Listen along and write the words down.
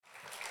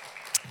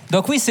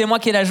Donc oui, c'est moi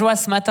qui ai la joie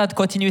ce matin de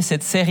continuer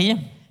cette série.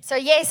 So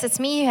yes, it's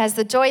me who has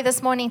the joy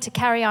this morning to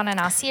carry on in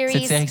our Cette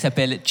series. série qui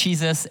s'appelle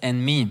Jesus and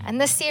Me. And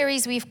this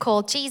series we've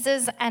called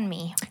Jesus and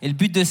Me. Et le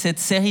but de cette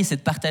série, c'est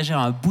de partager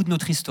un bout de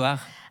notre histoire,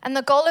 And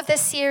the goal of this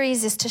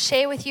series is to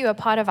share with you a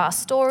part of our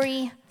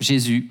story,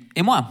 Jésus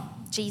et moi.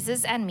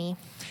 Jesus and Me.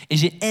 Et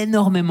j'ai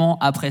énormément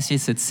apprécié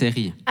cette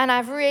série. And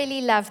I've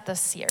really loved this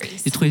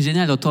series. J'ai trouvé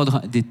génial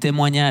d'entendre des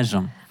témoignages,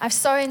 I've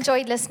so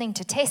enjoyed listening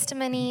to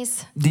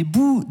testimonies, des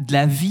bouts de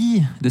la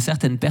vie de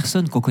certaines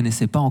personnes qu'on ne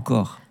connaissait pas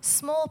encore.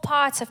 small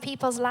parts of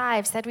people's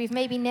lives that we've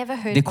maybe never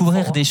heard Découvrir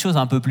before. des choses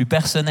un peu plus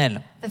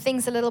personnelles. The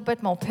things a little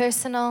bit more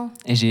personal.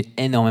 Et j'ai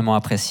énormément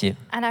apprécié.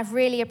 And I've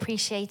really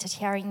appreciated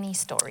hearing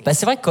these stories.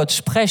 C'est vrai que quand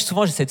je prêche,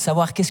 souvent j'essaie de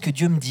savoir qu'est-ce que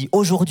Dieu me dit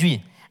aujourd'hui.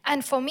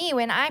 And for me,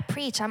 when I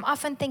preach, I'm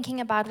often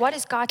thinking about what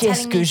is God Qu'est-ce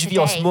telling que me je vis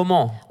en ce today?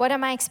 moment? What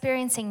am I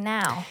experiencing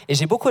now? Et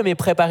j'ai beaucoup aimé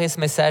préparer ce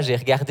message et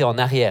regarder en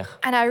arrière.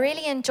 And I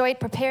really enjoyed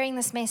preparing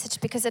this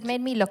message because it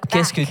made me look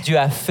Qu'est-ce back. que Dieu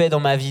a fait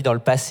dans ma vie dans le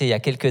passé, il y a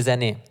quelques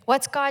années?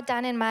 What's God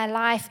done in my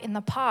life in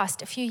the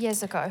past, a few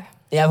years ago?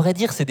 Et à vrai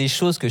dire, c'est des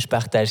choses que je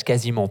partage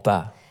quasiment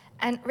pas.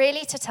 And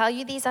really, to tell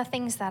you, these are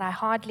things that I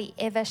hardly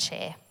ever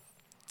share.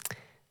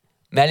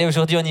 Mais allez,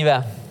 aujourd'hui, on y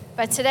va.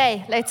 But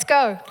today, let's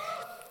go.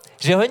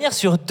 Je vais revenir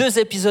sur 2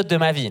 épisodes de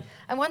ma vie.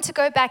 I want to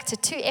go back to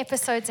 2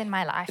 episodes in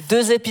my life.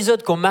 2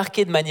 épisodes qui ont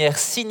marqué de manière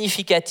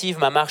significative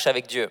ma marche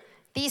avec Dieu.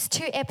 These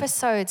 2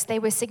 episodes, they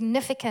were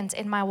significant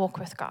in my walk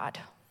with God.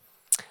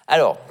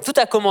 Alors, tout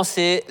a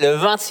commencé le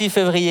 26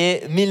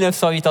 février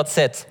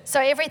 1987. So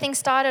everything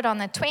started on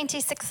the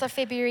 26th of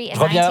February in Je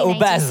reviens aux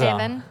bases.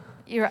 1987.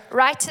 You're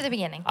right to the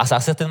beginning. Alors, ça a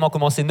certainement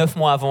commencé 9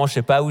 mois avant, je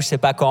sais pas où, je sais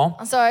pas quand.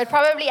 So it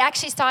probably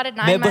actually started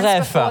 9 Mais months bref.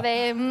 before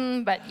there,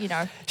 but you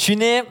know. Je suis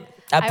né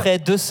après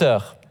 2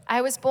 sœurs.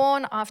 I was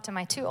born after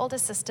my 2 older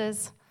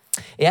sisters,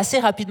 Et assez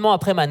rapidement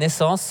après ma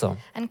naissance,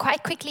 and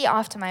quite quickly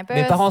after my mes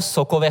birth, parents se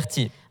sont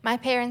convertis. my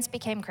parents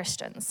became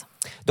Christians.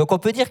 Donc on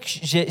peut dire que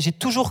j'ai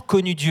toujours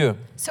connu Dieu.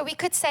 So we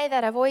could say that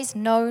I've always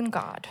known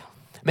God.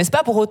 Mais c'est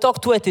pas pour autant que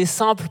tout a été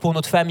simple pour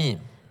notre famille.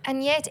 And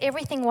yet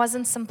everything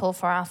wasn't simple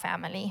for our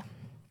family.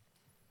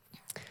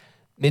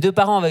 Mes 2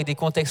 parents avec des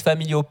contextes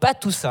familiaux pas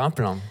tout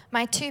simples,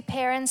 My 2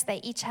 parents, they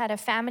each had a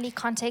family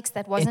context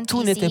that et wasn't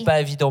tout n'était easy.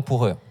 pas évident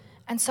pour eux,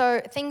 And so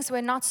things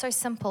were not so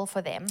simple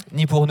for them,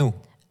 ni pour nous.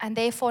 and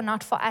therefore not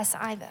for us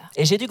either.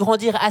 Et j'ai dû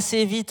grandir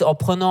assez vite en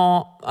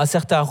prenant un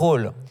certain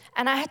rôle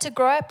And I had to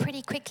grow up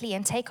pretty quickly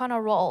and take on a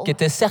role qui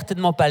était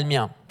certainement pas le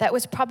mien. that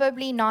was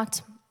probably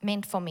not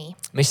meant for me.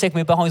 Mais je sais que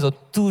mes parents, ils ont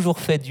toujours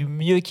fait du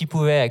mieux qu'ils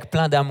pouvaient avec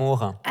plein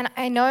d'amour, And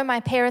I know my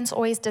parents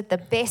always did the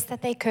best that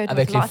they could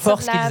avec with les lots of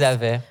forces qu'ils love,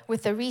 avaient.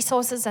 with the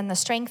resources and the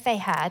strength they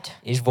had.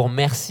 Et je vous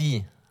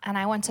remercie. And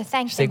I want to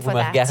thank Je sais them que vous for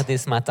me that. regardez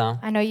ce matin.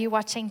 I know you're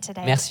watching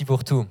today. Merci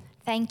pour tout.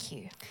 Thank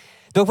you.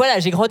 Donc voilà,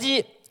 j'ai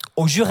grandi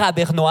au Jura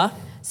bernois.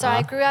 So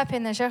I grew up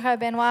in the Jura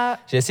Benoit,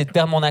 J'ai essayé de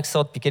perdre mon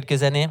accent depuis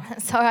quelques années.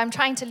 so I'm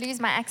trying to lose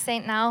my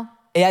accent now.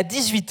 Et à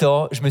 18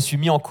 ans, je me suis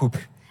mis en couple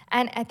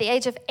And at the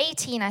age of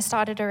 18, I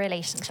started a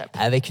relationship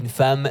avec une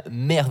femme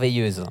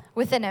merveilleuse.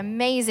 with an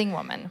amazing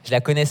woman. Je la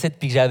connaissais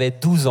depuis que j'avais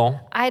 12 ans.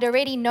 I had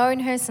already known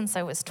her since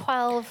I was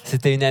 12,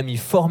 C'était une amie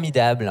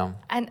formidable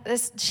and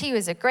she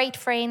was a great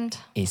friend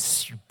et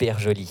super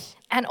jolie.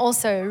 and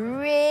also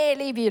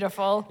really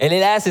beautiful. Elle est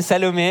là, c'est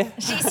Salomé.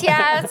 She's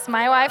here, it's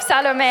my wife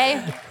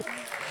Salome.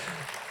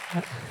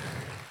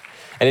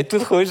 Elle est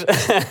toute rouge.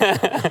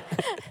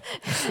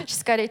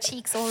 She's got her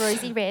cheeks all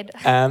rosy red.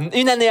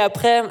 Une année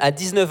après, à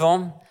 19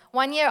 ans,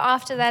 1 year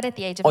after that, at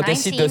the age of on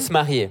décide de 19, se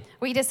marier.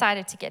 we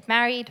decided to get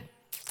married.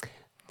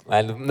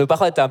 Ouais, nos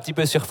parents étaient un petit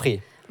peu surpris.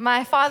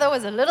 My father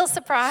was a little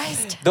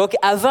surprised. Donc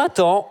à 20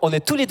 ans, on est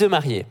tous les deux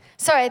mariés.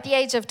 So at the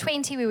age of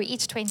 20, we were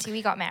each 20,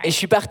 we got Et married. je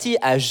suis parti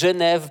à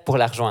Genève pour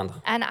la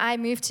rejoindre. And I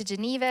moved to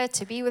Geneva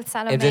to be with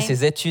Elle faisait Salome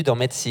ses études en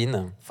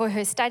médecine. for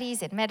her studies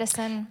in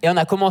medicine. Et on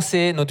a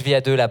commencé notre vie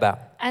à 2 là-bas.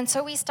 And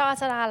so we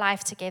started our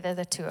life together,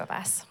 the 2 of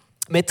us.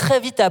 Mais très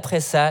vite après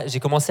ça, j'ai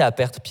commencé à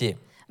perdre pied.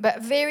 But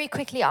very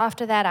quickly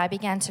after that, I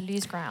began to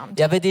lose ground.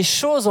 Il y avait des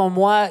choses en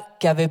moi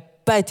qui n'avaient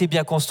pas été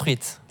bien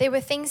construites, There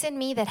were things in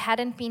me that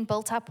hadn't been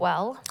built up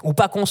well, ou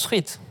pas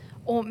construites,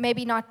 or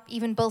maybe not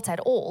even built at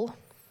all,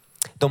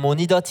 dans mon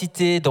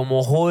identité, dans mon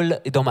rôle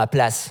et dans ma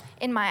place.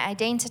 in my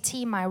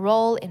identity, my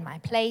role, in my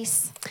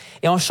place.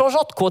 Et en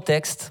changeant de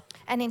contexte,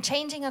 And in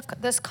changing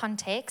this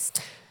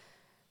context,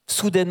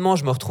 soudainement,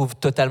 je me retrouve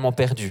totalement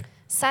perdu.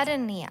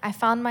 suddenly I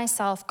found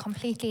myself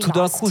completely Tout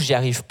d'un lost. coup, j'y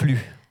arrive plus.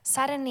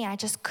 Suddenly I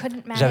just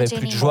couldn't J'avais manage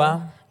plus de anymore.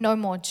 joie, No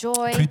more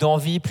joy. plus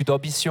d'envie, plus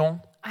d'ambition.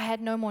 I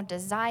had no more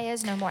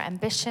desires, no more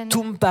ambition.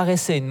 Tout me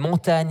paraissait une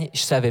montagne,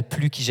 je savais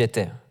plus qui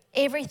j'étais.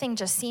 Everything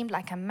just seemed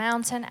like a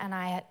mountain, and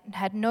I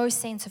had no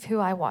sense of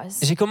who I was.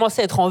 J'ai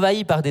commencé à être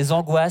envahi par des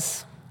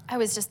angoisses, I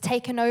was just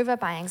taken over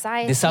by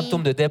anxiety, des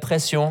symptômes de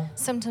dépression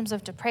symptoms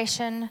of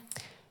depression,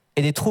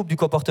 et des troubles du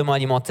comportement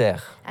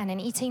alimentaire. and an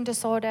eating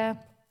disorder.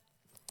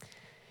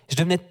 Je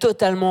devenais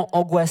totalement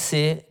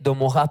angoissé dans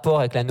mon rapport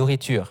avec la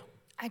nourriture.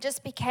 I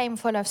just became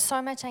full of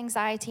so much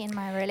anxiety in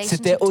my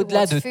C'était relationship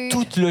au-delà towards de food.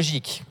 toute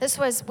logique. This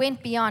went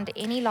beyond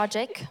any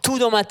logic, Tout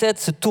dans ma tête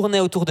se tournait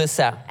autour de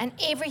ça. and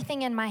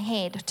everything in my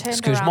head Ce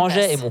turned que je around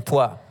mangeais et this. mon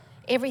poids.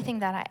 Everything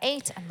that I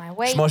ate and my Je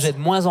weight. mangeais de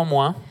moins en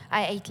moins.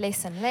 I ate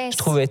less and less. Je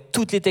trouvais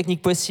toutes les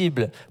techniques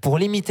possibles pour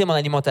limiter mon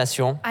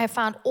alimentation. I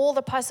found all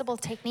the possible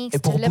techniques Et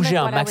to pour limit bouger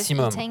un what I was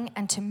maximum. eating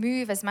and to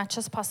move as much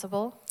as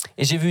possible.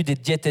 Et j'ai vu des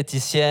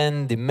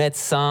diététiciennes, des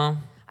médecins.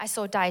 I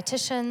saw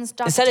dietitians,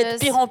 Et ça allait de doctors,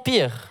 pire en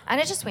pire. and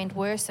it just went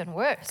worse and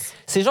worse.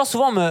 Ces gens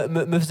souvent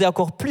me faisaient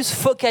encore plus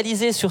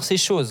focaliser sur ces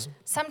choses.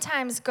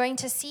 Sometimes going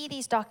to see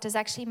these doctors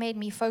actually made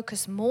me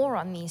focus more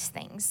on these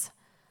things.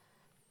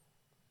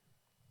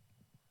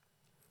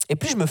 Et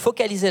plus je me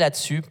focalisais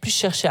là-dessus, plus je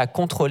cherchais à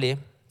contrôler,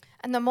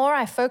 And the more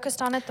I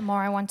focused on it, the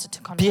more I wanted to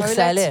pire control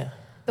ça it, allait.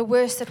 the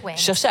worse it went.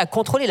 Je cherchais à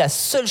contrôler la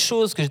seule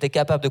chose que j'étais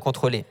capable de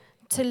contrôler.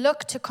 To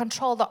look to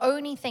control the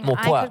only thing Mon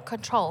I poids. could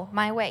control,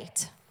 my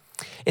weight.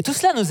 Et tout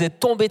cela nous est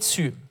tombé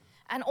dessus.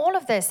 And all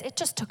of this, it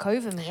just took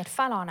over me. It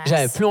fell on us.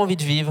 J'avais plus envie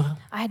de vivre,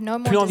 I had no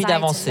more plus envie desire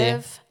to d'avancer.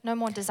 live, no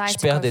more desire je to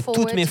go perdais toutes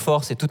forward. mes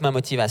forces et toute ma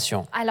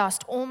motivation. I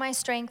lost all my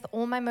strength,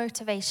 all my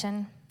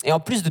motivation. Et en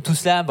plus de tout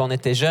cela, on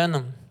était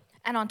jeunes,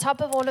 And on top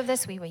of all of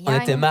this, we were on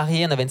était young.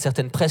 mariés, on avait une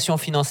certaine pression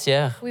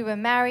financière. We were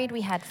married.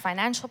 We had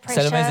financial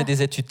Salomé faisait pressure.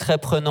 des études très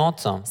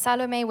prenantes.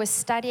 Salome was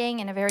studying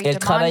in a very Et elle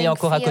travaillait demanding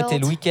encore à côté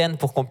le field. week-end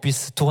pour qu'on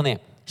puisse tourner.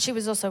 She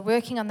was also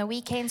working on the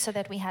weekend so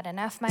that we had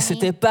enough money.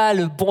 C'était pas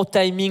le bon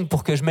timing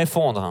pour que je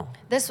m'effondre.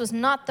 This was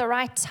not the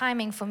right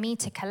timing for me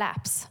to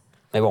collapse.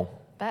 Mais bon.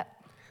 But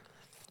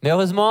Mais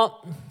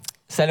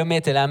Salomé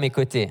était là à mes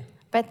côtés.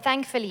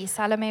 thankfully,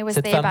 Salome was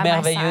Cette there femme by my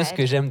merveilleuse side.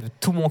 que j'aime de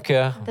tout mon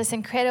cœur. This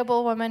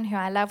incredible woman who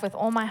I love with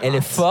all my Elle est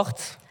heart.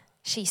 forte,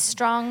 She's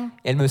strong.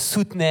 elle me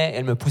soutenait,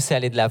 elle me poussait à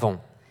aller de l'avant.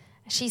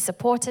 She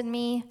supported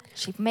me.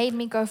 She made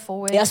me go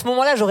forward. Et à ce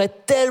moment-là, j'aurais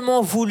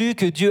tellement voulu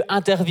que Dieu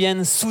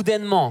intervienne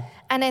soudainement.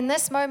 And in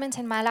this moment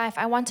in my life,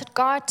 I wanted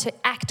God to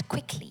act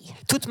quickly.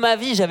 Toute ma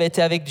vie, j'avais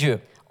été avec Dieu.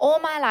 All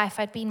my life,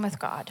 I'd been with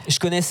God. Je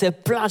connaissais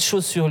plein de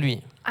choses sur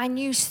lui. I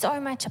knew so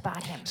much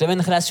about him. J'avais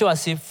une relation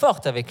assez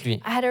forte avec lui.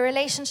 I had a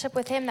relationship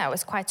with him that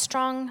was quite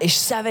strong, Et je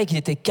savais qu'il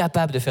était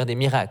capable de faire des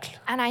miracles.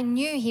 and I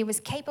knew he was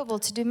capable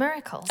to do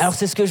miracles. Alors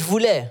c'est ce que je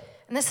voulais,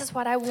 And this is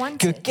what I que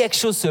wanted, quelque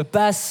chose se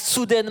passe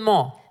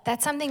soudainement that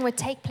something would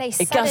take place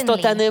et suddenly,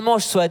 qu'instantanément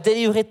je sois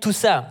délivré de tout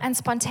ça, and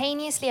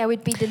spontaneously I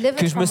would be delivered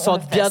que je me from all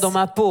sente of bien this, dans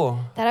ma peau,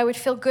 that I would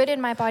feel good in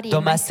my body, dans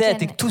in my ma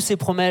tête et skin, que tous ces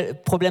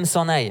problèmes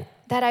s'en aillent.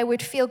 that I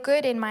would feel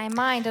good in my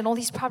mind, and all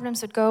these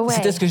problems would go away.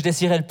 C'était ce que je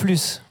désirais le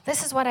plus.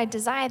 This is what I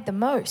desired the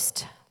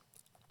most.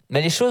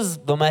 Mais les choses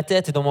dans ma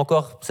tête et dans mon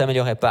corps ne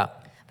s'amélioraient pas.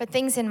 But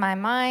things in my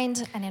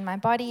mind and in my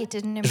body, it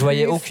didn't Je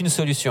voyais improve. aucune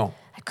solution.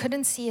 I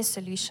couldn't see a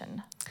solution.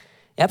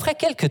 Et après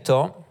quelques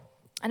temps,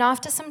 And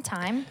after some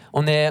time,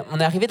 on est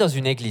arrivé dans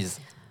une église.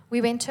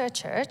 we went to a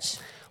church,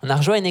 On a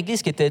rejoint une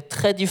église qui était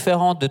très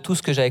différente de tout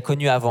ce que j'avais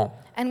connu avant,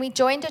 and we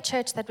joined a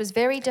church that was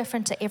very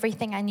different to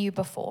everything I knew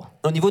before,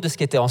 au niveau de ce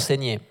qui était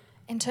enseigné.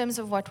 in terms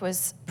of what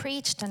was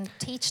preached and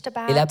taught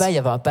about. Et là-bas, il y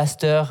avait un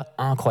pasteur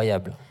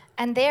incroyable,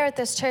 And there at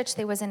this church,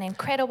 there was an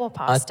incredible un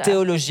pastor,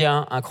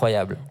 théologien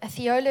incroyable. a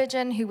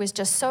theologian who was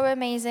just so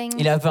amazing,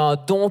 Il avait un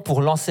don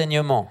pour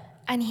l'enseignement.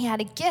 and he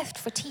had a gift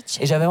for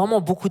teaching. Et j'avais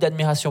vraiment beaucoup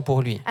d'admiration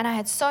pour lui. And I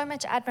had so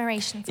much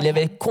admiration for Il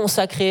avait him.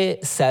 consacré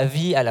sa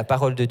vie à la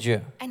parole de Dieu.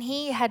 And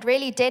he had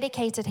really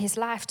dedicated his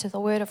life to the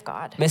Word of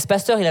God. Mais ce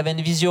pasteur, il avait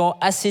une vision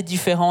assez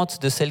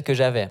différente de celle que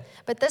j'avais.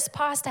 But this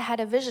pastor had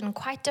a vision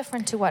quite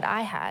different to what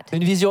I had.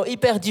 Une vision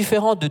hyper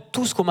différente de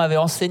tout ce qu'on m'avait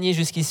enseigné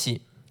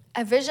jusqu'ici.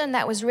 A vision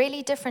that was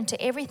really different to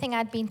everything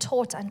I'd been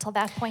taught until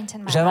that point in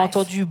my J'avais life.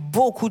 entendu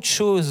beaucoup de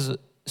choses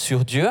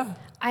sur Dieu.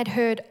 I'd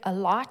heard a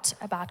lot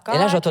about Et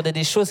là, God. j'entendais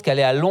des choses qui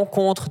allaient à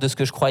l'encontre de ce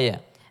que je croyais.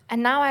 And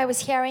now I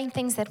was hearing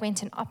things that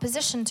went in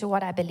opposition to what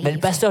I Mais le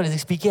believed. pasteur les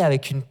expliquait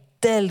avec une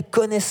telle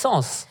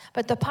connaissance.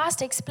 But the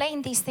pastor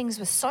explained these things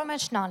with so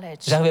much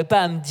knowledge J'arrivais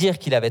pas à me dire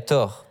qu'il avait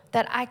tort.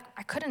 that I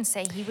couldn't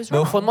say he was Mais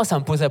au fond de wrong. moi, ça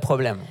me posait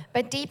problème.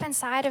 But deep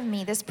inside of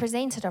me, this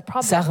presented a Ça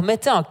problem.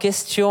 remettait en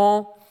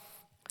question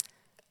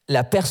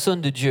la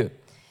personne de Dieu,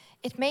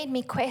 It made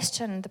me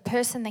question the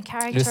person, the le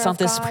character of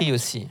Saint-Esprit God,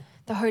 aussi,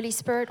 the Holy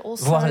Spirit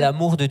also, voir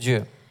l'amour de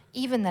Dieu.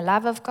 even the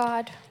love of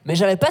God. Mais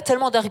j'avais pas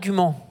tellement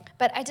d'arguments.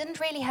 But I didn't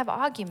really have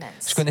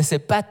arguments. Je connaissais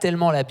pas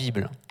tellement la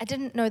Bible. I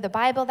didn't know the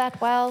Bible that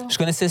well. Je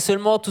connaissais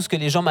seulement tout ce que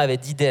les gens m'avaient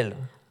dit d'elle.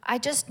 I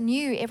just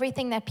knew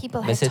everything that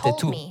people Mais had c'était told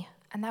tout. me,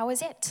 and that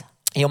was it.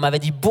 Et on m'avait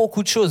dit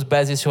beaucoup de choses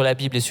basées sur la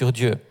Bible et sur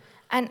Dieu.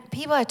 And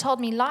people had told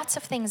me lots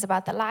of things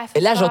about the life Et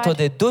of là, God.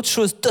 j'entendais d'autres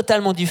choses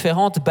totalement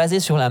différentes basées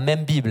sur la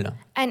même Bible.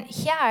 And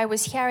here I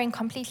was hearing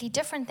completely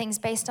different things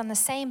based on the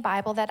same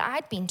Bible that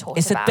I'd been taught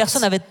Et cette about.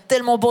 personne avait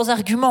tellement bons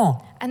arguments.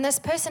 And this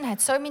person had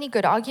so many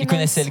good Il arguments.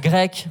 connaissait le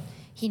grec,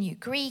 He knew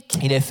Greek.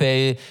 il a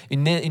fait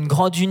une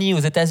grande uni aux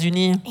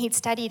États-Unis. He'd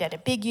studied at a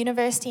big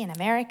university in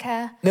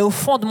America. Mais au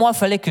fond de moi, il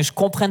fallait que je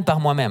comprenne par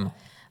moi-même.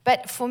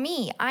 But for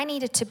me, I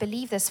needed to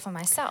believe this for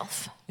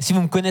myself. Et si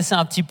vous me connaissez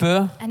un petit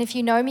peu, And if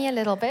you know me a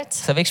little bit,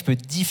 vous savez que je peux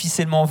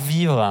difficilement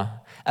vivre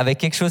avec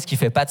quelque chose qui ne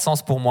fait pas de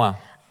sens pour moi.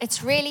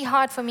 It's really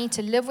hard for me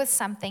to live with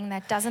something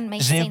that doesn't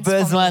make J'ai sense for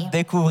besoin de me.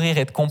 découvrir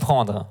et de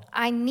comprendre.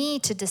 I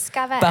need to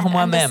discover Par and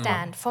moi-même.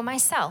 understand for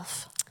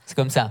myself. C'est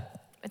comme ça.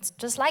 It's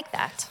just like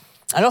that.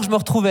 Alors je me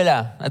retrouvais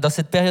là, dans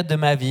cette période de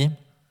ma vie,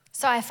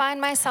 So I find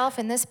myself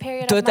in this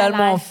period of my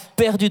totalement life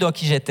perdu dans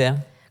qui j'étais,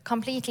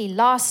 completely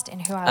lost in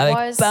who I avec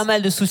was, pas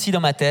mal de soucis dans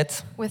ma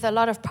tête with a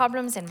lot of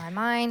problems in my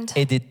mind,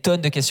 et des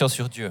tonnes de questions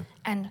sur Dieu.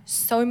 and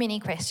so many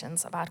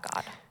questions about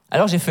God.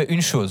 Alors j'ai fait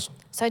une chose.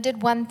 So I did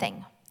one thing.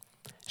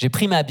 J'ai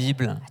pris ma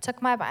Bible I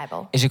took my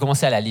Bible et j'ai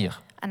commencé à la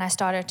lire. and I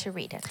started to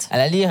read it. À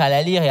la lire, à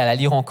la lire et à la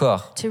lire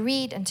encore. To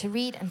read and to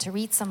read and to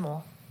read some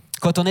more.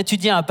 Quand on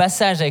étudiait un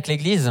passage avec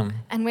l'Église,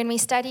 And when we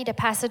studied a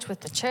passage with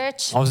the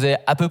church, on faisait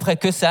à peu près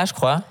que ça, je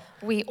crois.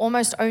 we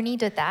almost only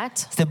did that.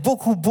 C'était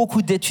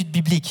beaucoup d'études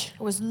bibliques.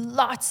 It was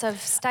lots of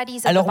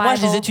studies of Alors the moi,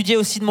 je les Bible. étudiais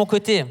aussi de mon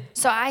côté.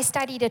 So I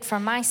studied it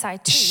from my side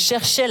Je too.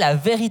 cherchais la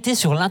vérité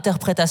sur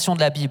l'interprétation de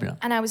la Bible.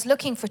 And I was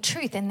looking for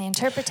truth in the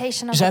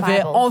interpretation of the J'avais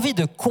Bible. envie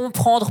de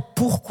comprendre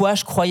pourquoi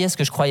je croyais ce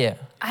que je croyais.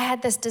 I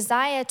had this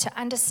desire to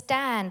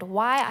understand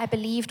why I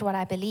believed what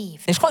I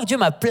believed. Et je crois que Dieu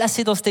m'a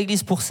placé dans cette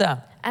église pour ça.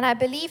 And I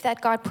believe that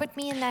God put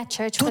me in that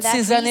church for Toutes that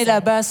ces années reason.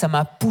 là-bas, ça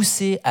m'a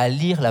poussé à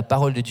lire la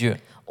parole de Dieu,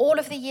 All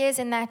of the years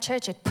in that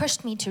church, it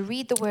pushed me to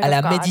read the Word à la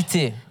of God,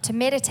 méditer, to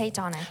meditate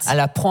on it, à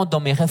la prendre dans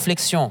mes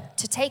réflexions,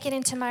 to take it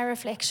into my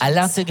reflections, à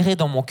l'intégrer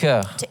dans mon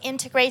cœur, to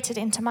integrate it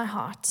into my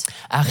heart,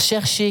 à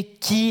rechercher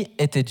qui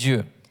était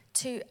Dieu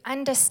to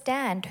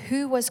understand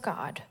who was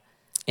God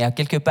et à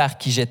quelque part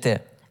qui j'étais.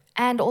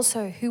 and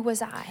also who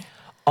was I.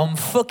 En me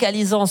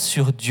focalisant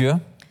sur Dieu,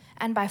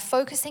 And by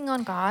focusing on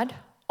God,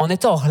 en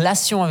étant en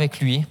relation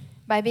avec lui,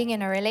 by being in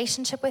a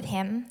relationship with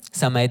Him,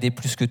 ça m'a aidé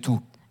plus que tout.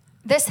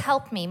 this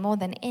helped me more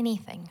than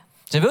anything.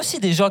 J'avais aussi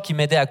des gens qui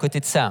m'aidaient à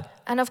côté de ça.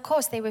 And of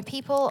course, there were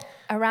people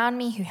around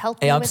me who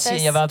helped Et me un with psy, this.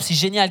 il y avait un psy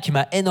génial qui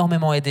m'a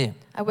énormément aidé.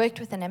 I worked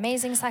with an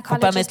amazing Faut pas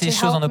psychologist mettre les to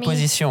choses en help me.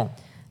 opposition.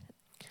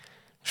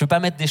 Je veux pas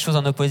mettre des choses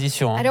en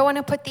opposition. I don't want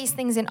to put these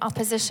things in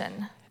opposition,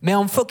 Mais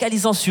en me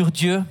focalisant sur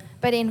Dieu,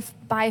 but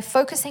by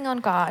focusing on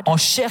God, en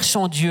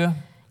cherchant Dieu,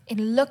 in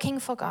looking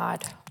for God,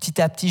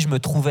 petit à petit, je me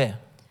trouvais.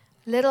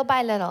 little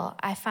by little,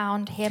 I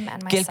found Him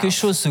and Quelque myself.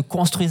 chose se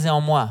construisait en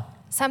moi.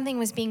 Something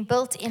was being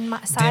built Des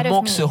inside of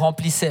manques se me.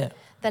 remplissaient.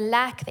 The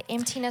lack, the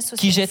emptiness was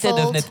Qui being j'étais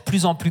devenait filled. de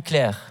plus en plus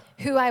clair.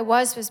 Who I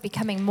was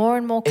becoming more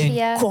and more Et une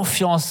clear,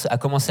 confiance a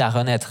commencé à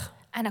renaître.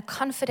 and a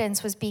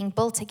confidence was being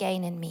built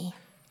again in me.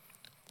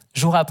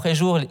 Jour après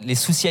jour, les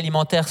soucis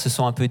alimentaires se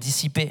sont un peu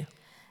dissipés.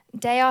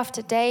 Day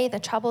after day, the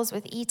troubles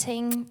with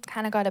eating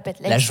kind of got a bit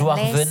less La joie and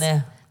less.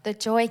 revenait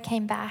The joy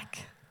came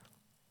back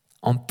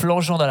en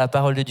plongeant dans la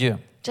parole de Dieu,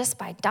 just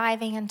by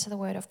diving into the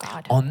Word of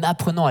God, en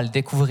apprenant à le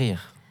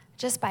découvrir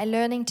just by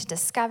learning to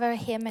discover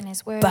Him and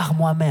His Word par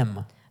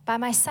moi-même. by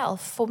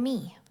myself, for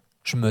me.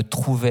 Je me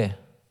trouvais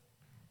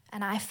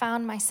And I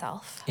found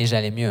myself, et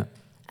j'allais mieux.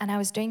 and I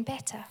was doing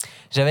better.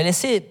 J'avais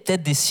laissé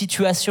peut-être des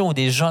situations ou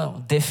des gens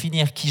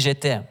définir qui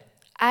j'étais,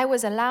 I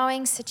was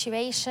allowing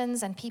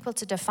situations and people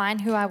to define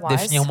who I was,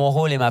 définir mon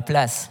rôle et ma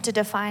place. to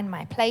define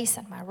my place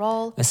and my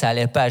role. Mais ça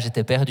allait pas,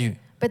 j'étais perdu.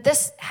 But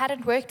this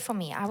hadn't worked for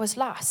me. I was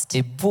lost.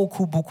 Et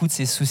beaucoup de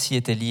ces soucis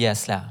étaient liés à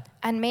cela.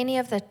 And many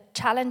of the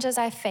challenges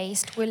I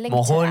faced were linked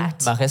Mon to rôle,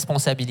 that. ma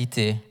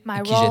responsabilité My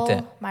et qui j'étais.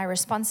 role, my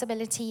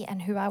responsibility, and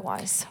who I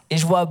was. Et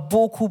je vois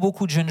beaucoup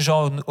de jeunes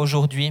gens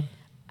aujourd'hui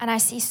And I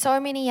see so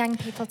many young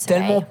people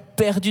tellement today,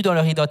 perdus dans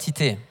leur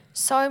identité,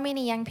 so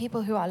many young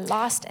people who are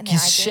lost in qui their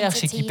se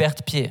cherchent et qui identity,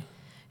 perdent pied.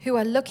 who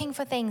are looking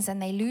for things and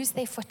they lose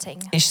their footing.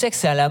 Et je sais que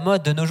c'est à la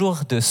mode de nos jours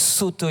de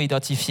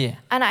s'auto-identifier.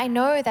 And I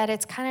know that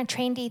it's kind of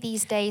trendy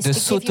these days De to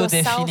give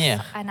yourself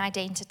s'autodéfinir. an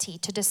identity,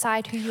 to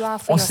decide who you are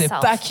for On ne sait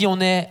yourself. pas qui on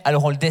est,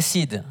 alors on le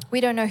décide.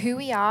 We don't know who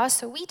we are,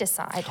 so we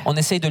decide. On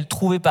essaye de le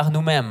trouver par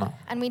nous-mêmes.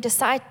 And we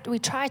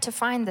try to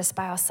find this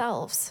by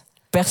ourselves.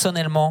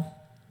 Personnellement,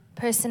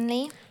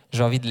 Personally,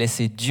 j'ai envie de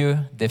laisser Dieu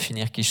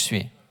définir qui je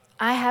suis.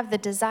 I have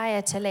the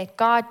desire to let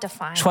God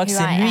define Je crois que who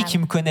c'est I lui am. qui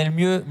me connaît le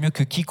mieux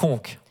que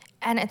quiconque.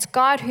 And it's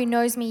God who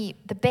knows me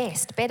the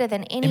best, better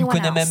than Il me anyone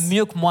connaît même else.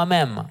 mieux que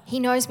moi-même. He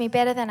knows me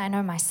better than I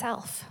know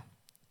myself.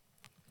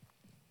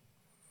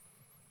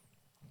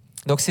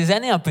 Donc ces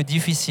années un peu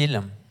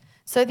difficiles,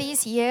 So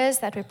these years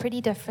that were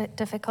pretty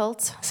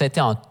difficult, ça a été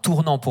un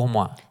tournant pour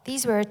moi.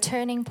 these were a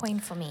turning point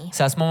for me.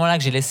 C'est à ce moment-là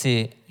que j'ai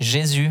laissé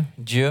Jésus,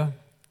 Dieu,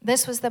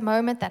 This was the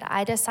moment that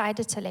I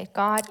decided to let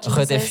God, Jesus,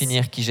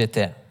 redéfinir qui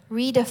j'étais.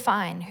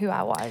 redefine who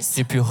I was.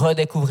 J'ai pu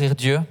redécouvrir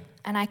Dieu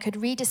And I could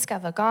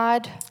rediscover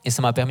God, et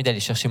ça m'a permis d'aller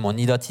chercher mon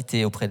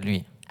identité auprès de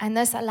lui. and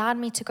this allowed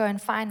me to go and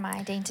find my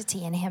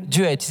identity in Him.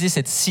 Dieu a utilisé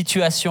cette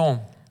situation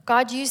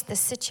God used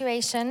this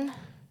situation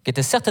qui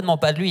était certainement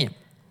pas de lui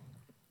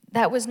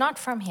that was not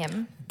from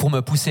Him pour me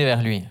pousser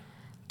vers lui.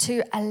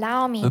 to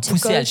allow me Me to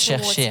pousser go à le towards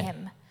chercher.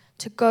 Him,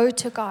 to go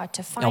to God,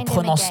 to Et find en Him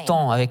prenant ce again,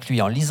 temps avec lui,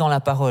 en lisant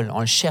la parole, en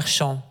le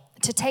cherchant,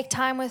 to take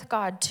time with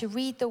God, to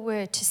read the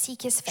Word, to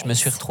seek His je me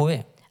suis face.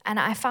 retrouvé. And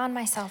I found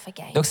myself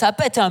again. Donc ça n'a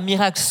pas été un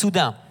miracle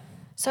soudain,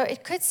 So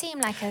it could seem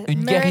like a une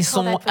miracle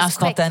guérison that was quick,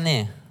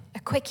 instantanée, a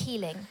quick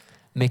healing.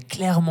 mais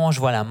clairement je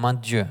vois la main de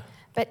Dieu.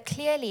 But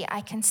clearly,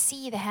 I can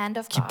see the hand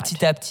of qui God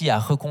petit à petit a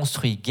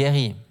reconstruit,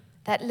 guéri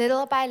that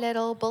little by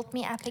little built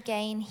me up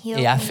again, healed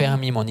et me,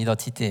 affermi mon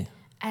identité.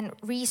 and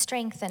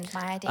re-strengthened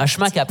my Un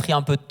chemin qui identity. a pris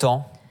un peu de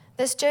temps,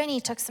 This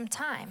journey took some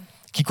time,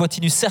 qui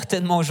continue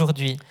certainement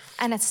aujourd'hui,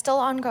 and it's still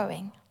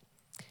ongoing.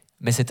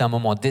 mais c'est un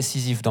moment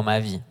décisif dans ma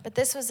vie, But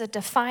this was a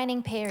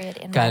defining period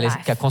in qui my a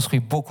life,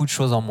 construit beaucoup de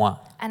choses en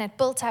moi. and it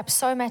built up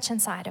so much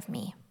inside of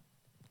me.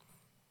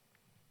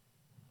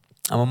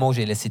 Un moment où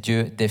j'ai laissé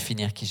Dieu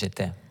définir qui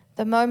j'étais.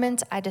 The moment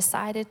I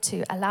decided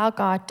to allow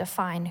God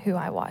define who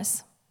I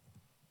was.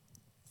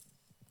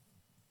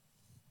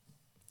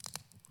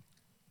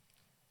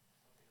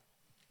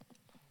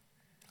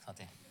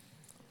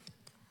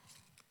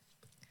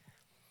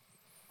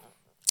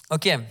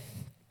 Ok.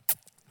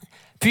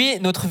 Puis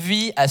notre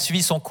vie a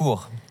suivi son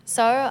cours.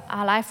 So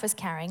our life was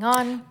carrying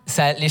on.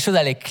 Les choses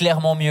allaient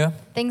clairement mieux.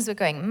 Things were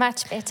going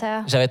much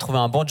better. J'avais trouvé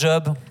un bon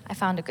job. I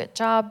found a good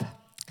job.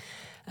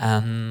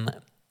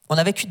 On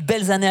a vécu de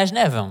belles années à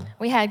Genève.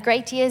 We had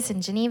great years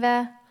in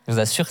Geneva. Je vous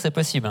assure que c'est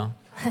possible. Hein.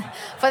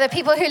 For the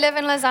people who live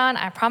in Lausanne,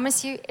 I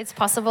promise you it's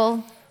possible.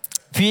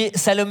 Puis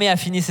Salomé a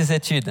fini ses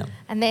études.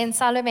 And then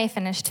Salome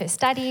finished her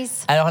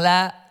studies. Alors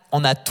là,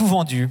 on a tout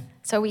vendu.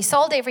 So we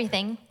sold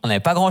everything. On n'avait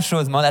pas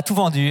grand-chose, mais on a tout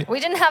vendu. We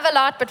didn't have a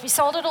lot, but we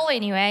sold it all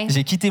anyway.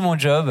 J'ai quitté mon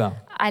job.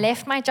 I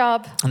left my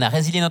job. On a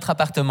résilié notre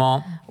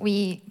appartement.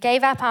 We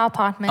gave up our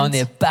apartment. On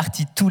est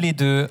partis tous les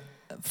deux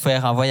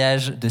faire un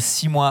voyage de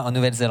 6 mois en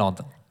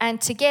Nouvelle-Zélande. And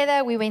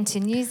together we went to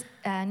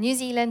New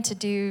Zealand to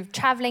do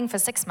traveling for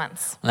 6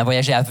 months. On a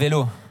voyagé à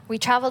vélo. We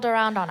traveled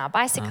around on our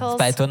bicycles. C'est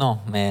pas étonnant,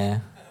 mais...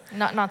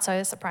 Not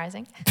so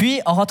surprising.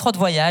 Puis, en rentrant de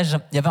voyage,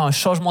 il y avait un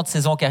changement de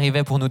saison qui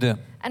arrivait pour nous deux.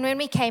 And when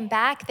we came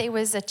back, there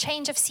was a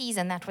change of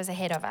season that was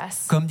ahead of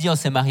us. Comme dit, on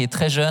s'est mariés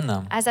très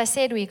jeunes. As I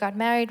said, we got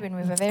married when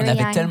we were On very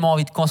avait young. tellement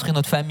envie de construire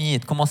notre famille et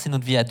de commencer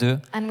notre vie à deux.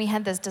 And we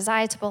had this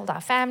desire to build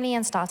our family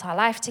and start our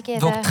life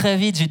together. Donc, très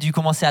vite, j'ai dû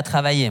commencer à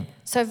travailler.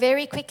 So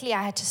very quickly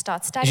I had to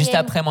start studying. Juste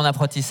après mon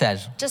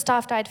apprentissage. Just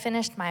after I'd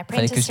finished my Il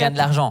fallait que je gagne apprenticeship de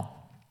l'argent.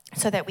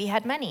 so that we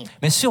had money.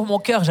 Mais sur mon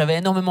cœur, j'avais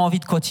énormément envie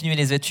de continuer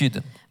les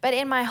études. But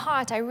in my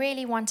heart, I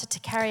really wanted to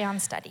carry on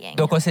studying.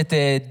 Donc, on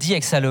s'était dit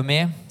avec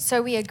Salomé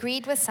So we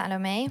agreed with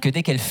Salome que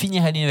dès qu'elle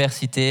finirait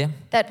l'université,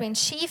 that when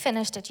she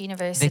finished at dès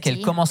qu'elle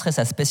university, commencerait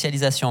sa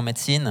spécialisation en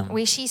médecine,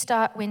 when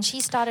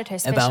she started her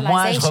eh ben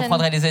moi, je specialization,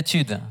 reprendrais les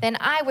études. then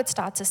I would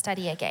start to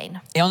study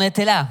again. Et on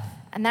était là.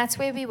 And that's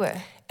where we were.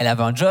 Elle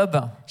avait un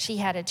job, She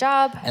had a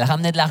job. elle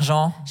ramenait de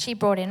l'argent, She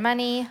brought in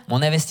money.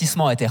 mon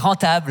investissement était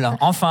rentable,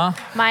 enfin,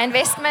 My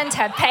investment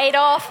had paid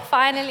off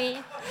finally,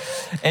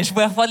 et je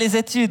pouvais reprendre les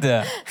études.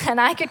 and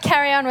I could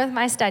carry on with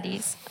my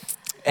studies.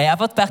 Et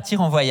avant de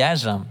partir en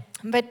voyage,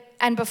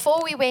 And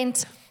before we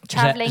went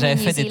traveling j'avais in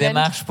fait New des Zealand,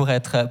 démarches pour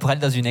aller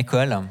dans une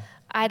école.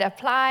 I'd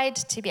applied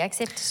to be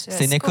accepted to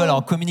C'est une école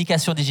en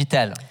communication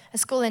digitale. a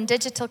school in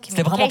digital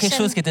C'était vraiment quelque chose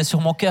communication. qui était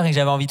sur mon cœur et que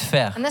j'avais envie de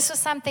faire. And this was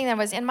something that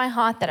was in my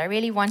heart that I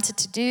really wanted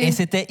to do. Et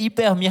c'était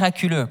hyper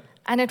miraculeux,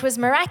 And it was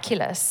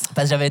miraculous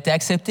parce que j'avais été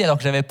accepté alors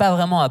que j'avais pas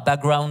vraiment un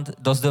background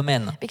dans ce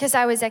domaine. because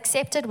I was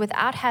accepted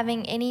without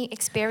having any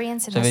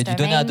experience in J'avais this dû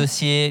donner un domain.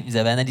 dossier, ils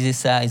avaient analysé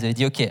ça, ils avaient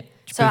dit OK,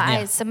 tu So peux I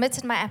venir.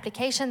 submitted my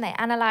application, they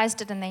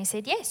analyzed it, and they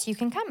said, yes, you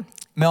can come.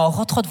 Mais en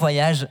rentrant de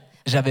voyage,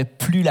 j'avais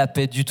plus la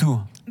paix du tout.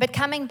 But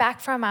coming back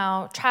from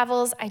our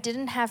travels, I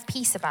didn't have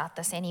peace about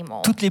this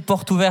anymore. Toutes les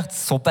portes ouvertes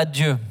sont pas de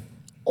Dieu.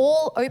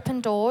 All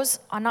open doors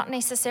are not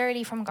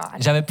necessarily from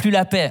God. J'avais plus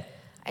la paix.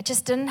 I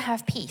just didn't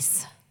have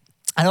peace.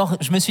 Alors,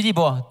 je me suis dit,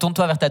 bon,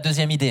 tourne-toi vers ta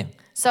deuxième idée.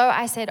 So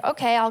I said,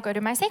 okay, I'll go to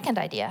my second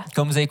idea.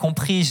 Comme vous avez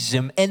compris,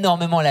 j'aime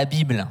énormément la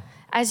Bible.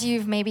 As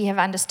you maybe have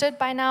understood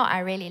by now,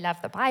 I really love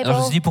the Alors, je me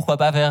Bible. suis dit, pourquoi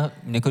pas faire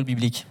une école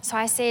biblique. So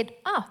I said,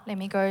 let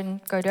me go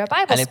to a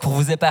Bible Allez, pour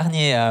school. vous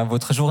épargner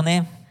votre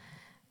journée,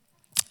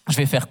 je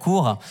vais faire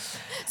court.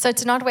 So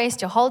to not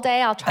waste your whole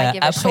day, I'll try to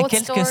give a Après short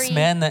quelques story.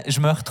 semaines, je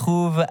me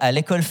retrouve à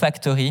l'école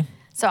Factory,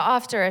 So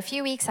after a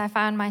few weeks, I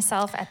found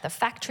myself at the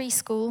factory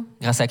school.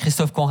 grâce à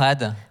Christophe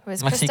Conrad. It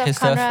was Merci Christophe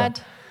Christophe. Conrad.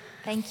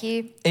 Thank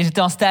you. Et j'étais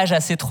en stage à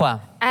C3.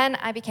 And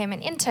I became an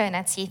intern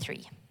at C3.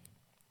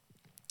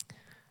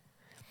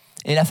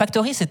 Et la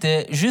Factory,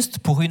 c'était juste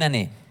pour une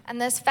année. And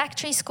this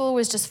factory school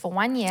was just for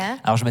 1 year.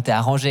 Alors, je m'étais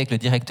arrangé avec le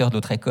directeur de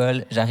l'autre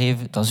école.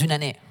 J'arrive dans une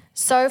année.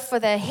 So for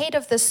the head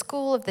of the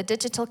school of the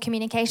digital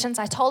communications,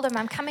 I told him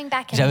I'm coming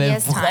back in a J'avais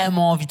year's time.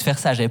 vraiment envie de faire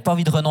ça. J'avais pas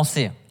envie de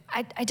renoncer.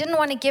 I didn't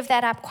want to give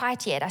that up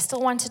quite yet. I still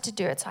wanted to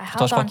do it, so I Pourtant,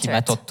 held je crois on qu'il to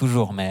m'attend it.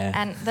 toujours. Mais...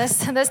 And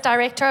this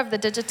director of the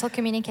digital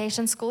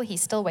communication school,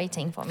 he's still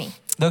waiting for me.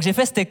 Donc, j'ai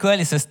fait cette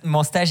école et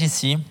mon stage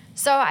ici.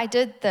 So I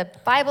did the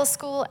Bible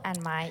school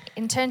and my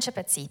internship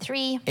at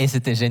C3, Et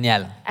c'était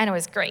génial. and it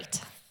was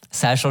great.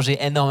 Ça a changé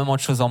énormément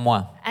de choses en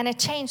moi. And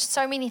it changed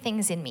so many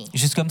things in me.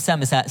 Juste comme ça,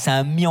 mais ça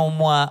a mis en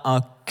moi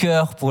un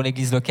cœur pour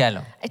l'église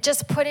locale. It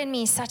just put in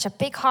me such a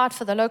big heart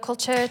for the local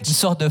church, Une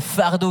sorte de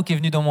fardeau qui est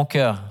venu dans mon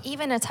cœur.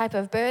 even a type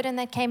of burden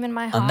that came in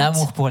my Un heart,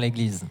 amour pour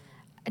l'église.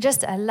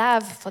 just a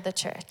love for the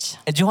church.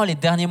 Et durant les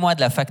derniers mois de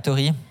la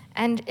Factory,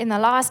 And in the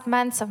last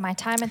months of my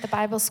time at the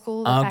Bible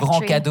school, the Un grand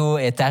factory, cadeau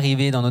est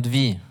arrivé dans notre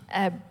vie.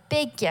 a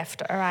big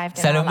gift arrived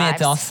in our Salomé était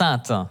lives.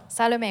 enceinte.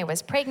 Salome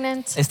was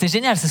pregnant, Et c'était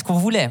génial, c'est ce qu'on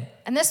voulait.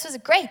 and this was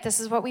great. This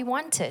is what we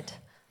wanted.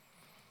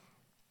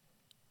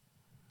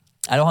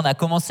 Alors on a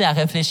commencé à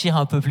réfléchir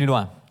un peu plus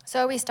loin.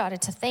 So we started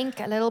to think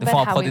a little Des bit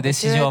fois, on how prend we des would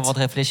décisions do avant it, de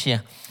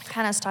réfléchir.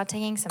 kind of start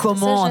taking some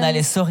Comment on allait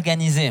decisions.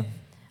 s'organiser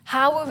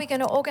How were we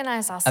going to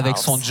organize avec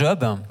son ourselves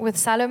job, with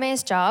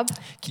Salome's job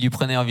qui lui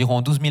prenait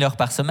environ 12 000 heures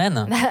par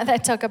semaine, that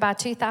took about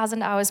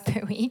 2,000 hours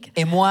per week,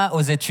 et moi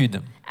aux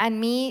études. and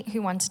me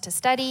who wanted to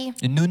study,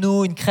 Une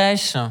nounou, une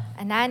crèche. a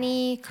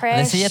nanny, On creche.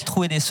 essayait de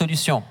trouver des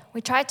solutions.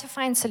 We tried to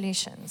find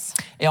solutions.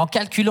 Et en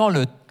calculant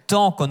le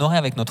temps qu'on aurait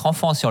avec notre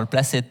enfant si on le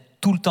plaçait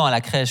tout le temps à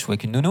la crèche ou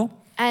avec une nounou,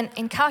 And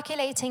in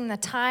calculating the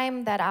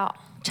time that our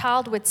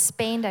child would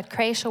spend at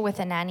creche or with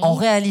a nanny, on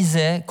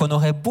réalisait qu'on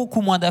aurait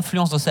beaucoup moins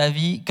d'influence dans sa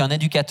vie qu'un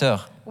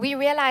éducateur. we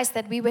realized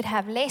that we would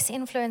have less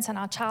influence on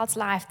our child's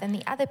life than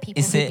the other people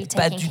Et who'd c'est be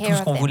pas taking du tout care ce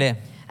of qu'on them. voulait.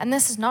 And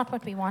this is not what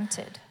we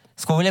wanted.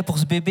 Ce qu'on voulait pour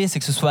ce bébé, c'est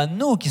que ce soit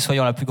nous qui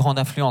soyons la plus grande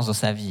influence dans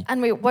sa vie.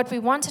 And what we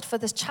wanted for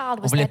this child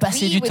was voulait that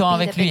passer we du would temps be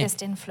avec the lui.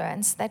 biggest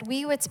influence, that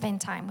we would spend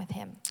time with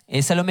him.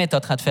 Et Salomé est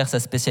en train de faire sa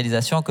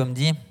spécialisation, comme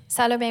dit,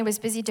 Salome was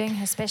busy doing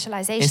her et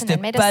specialization c'était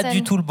in pas du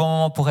medicine, tout le bon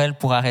moment pour elle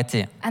pour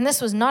arrêter. and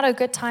this was not a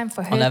good time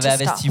for On her avait to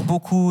stop. investi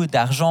beaucoup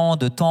d'argent,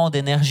 de temps,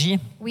 d'énergie.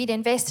 We'd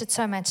invested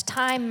so much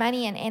time,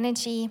 money, and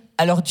energy.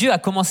 Alors Dieu a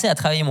commencé à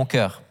travailler mon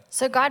cœur.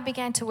 So God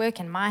began to work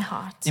in my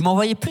heart. Il m'a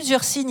envoyé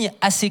plusieurs signes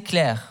assez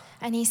clairs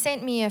And he sent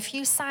me a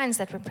few signs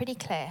that were pretty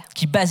clear,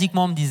 qui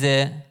basiquement me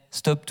disaient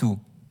stop tout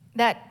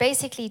that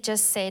basically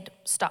just said,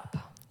 stop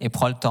et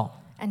prends le temps.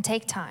 and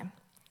take time.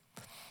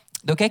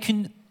 Donc avec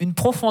une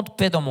profonde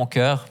paix dans mon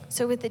cœur,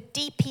 So with a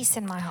deep peace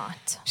in my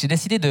heart, j'ai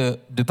décidé de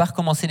ne pas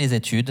recommencer les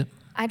études,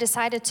 I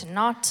decided to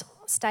not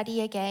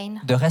study again,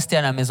 de rester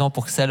à la maison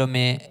pour que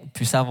Salomé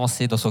puisse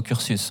avancer dans son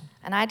cursus.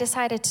 and I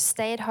decided to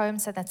stay at home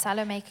so that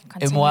Salome could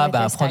Et continue moi, with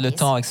her prendre le studies.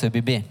 temps avec ce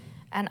bébé.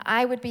 And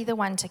I would be the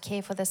one to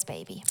care for this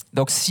baby.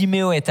 Donc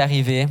Siméo est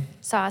arrivé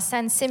So our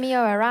son Simeo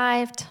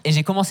arrived, et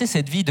j'ai commencé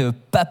cette vie de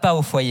papa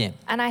au foyer.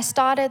 and I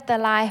started the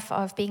life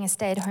of being a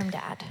stay-at-home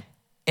dad.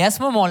 Et à ce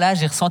moment-là,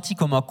 j'ai ressenti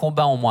comme un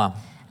combat en moi,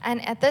 And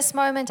at this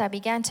moment, I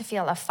began to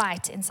feel a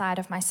fight inside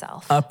of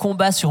myself, un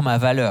combat sur ma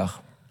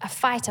valeur a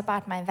fight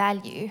about my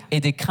value et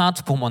des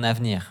craintes pour mon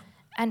avenir.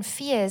 and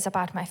fears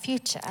about my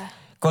future.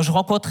 Quand je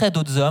rencontrais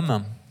d'autres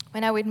hommes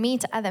When I would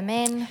meet other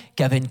men,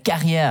 qui avaient une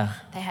carrière,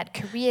 they had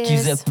qui faisaient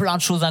careers, plein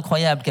de choses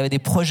incroyables, qui avaient des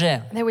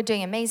projets, they were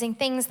doing amazing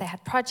things, they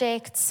had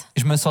projects.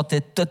 je me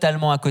sentais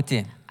totalement à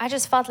côté. I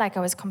just felt like I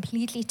was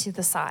completely to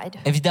the side.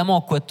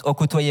 Évidemment, on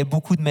côtoyait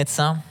beaucoup de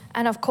médecins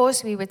And of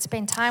course, we would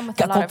spend time with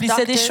qui a lot of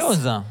accomplissaient des doctors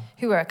choses,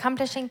 who were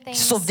accomplishing qui things.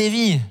 sauvent des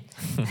vies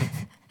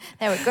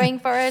They were going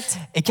for it,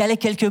 et qui allaient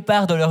quelque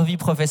part dans leur vie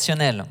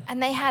professionnelle. and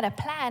they had a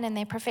plan in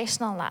their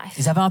professional life.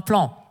 Ils avaient un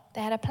plan.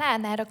 They had a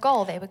plan, they had a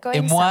goal, they were Et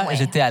going moi, somewhere.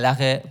 j'étais à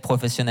l'arrêt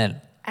professionnel.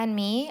 And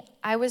me,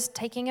 I was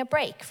taking a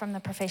break from the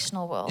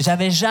professional world.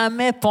 J'avais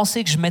jamais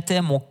pensé que je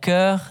mettais mon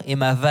cœur et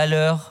ma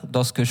valeur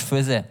dans ce que je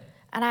faisais.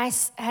 And I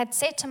had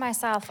said to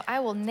myself, I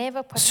will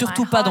never put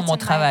Surtout my pas dans heart mon and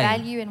my travail.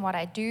 value in what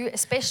I do,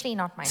 especially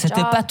not my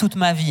C'était job. pas toute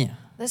ma vie,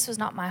 This was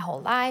not my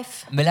whole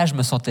life. mais là, je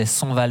me sentais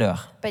sans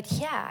valeur But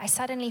here, I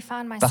suddenly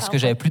found parce myself que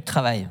j'avais plus de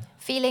travail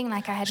feeling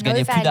like I had Je no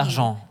gagnais plus value.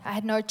 d'argent. I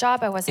had no job,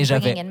 I et wasn't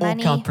j'avais bringing in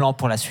money, aucun plan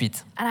pour la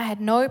suite. and I had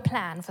no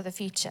plan for the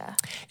future.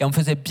 Et on me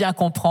faisait bien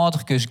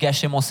comprendre que je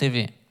gâchais mon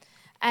CV,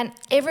 And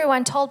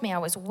everyone told me I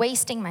was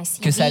wasting my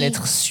CV, que ça allait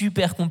être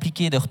super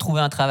compliqué de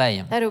retrouver un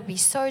travail. that it would be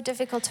so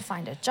difficult to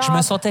find a job. Je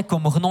me sentais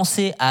comme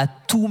renoncer à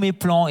tous mes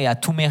plans et à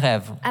tous mes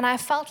rêves. And I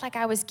felt like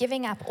I was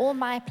giving up all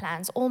my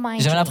plans, all my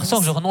J'avais l'impression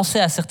que je dreams. renonçais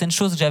à certaines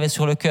choses que j'avais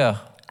sur le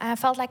cœur. I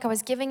felt like I was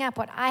giving up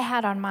what I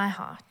had on my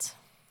heart.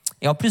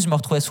 Et en plus, je me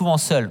retrouvais souvent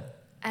seul.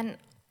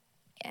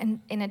 And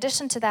in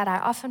addition to that, I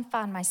often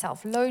found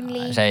myself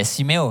lonely. J'avais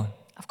Siméo,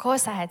 Of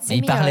course, I had mais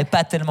il parlait Simeo,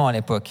 pas tellement à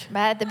l'époque. but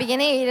at the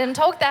beginning, he didn't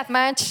talk that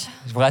much.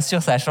 Je vous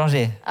rassure, ça a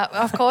changé.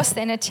 Of course,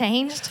 then it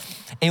changed.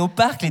 Et au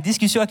parc, les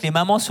discussions avec les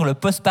mamans sur le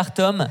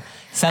postpartum,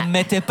 ça me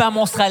mettait pas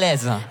monstre à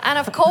l'aise. And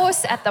of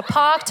course, at the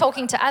park,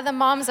 talking to other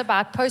moms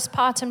about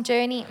postpartum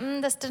journey,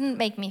 this didn't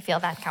make me feel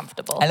that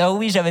comfortable. Alors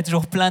oui, j'avais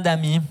toujours plein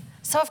d'amis,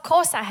 So of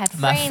course, I had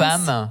Ma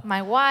friends, femme.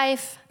 my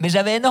wife, mais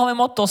j'avais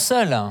énormément de temps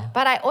seul,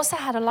 but I also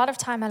had a lot of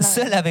time alone,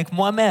 seul avec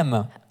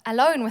moi-même,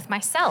 alone with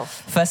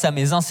myself, face à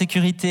mes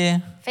insécurités,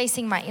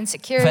 facing my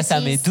face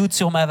à mes insecurities, doutes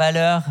sur ma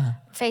valeur.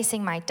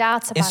 facing my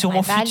doubts Et about sur my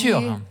mon value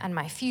futur. and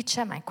my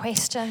future, my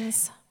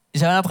questions.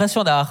 J'avais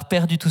l'impression d'avoir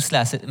perdu tout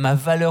cela, ma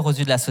valeur aux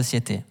yeux de la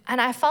société, And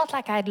I felt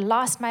like I'd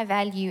lost my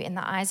value in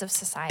the eyes of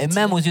society, et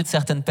même aux yeux de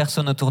certaines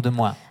personnes autour de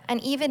moi. and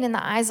even in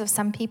the eyes of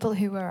some people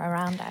who were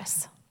around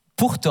us.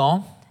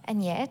 Pourtant, And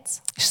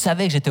yet, je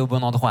savais que j'étais au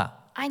bon endroit.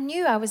 I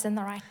knew I was in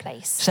the right Je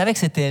place. savais que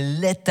c'était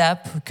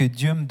l'étape que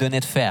Dieu me donnait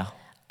de faire.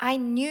 I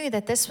knew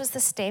that this was the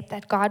step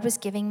that God was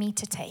giving me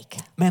to take.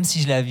 Même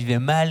si je la vivais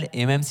mal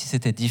et même si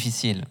c'était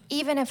difficile.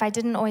 Even if I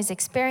didn't always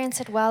experience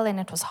it well and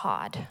it was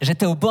hard.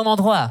 J'étais au bon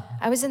endroit,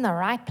 I was in the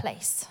right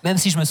place. même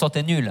si je me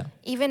sentais nul.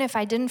 Even if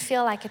I didn't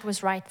feel like it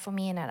was right for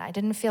me and I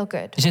didn't feel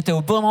good. J'étais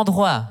au bon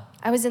endroit,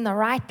 I was in the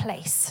right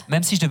place.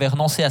 même si je devais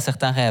renoncer à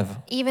certains rêves.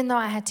 Even though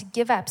I had to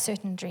give up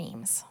certain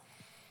dreams.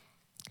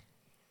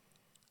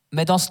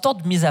 Mais dans ce temps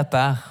de mise à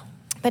part,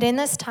 But in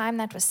this time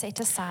that was set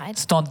aside,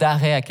 ce temps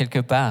d'arrêt à quelque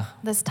part,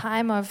 this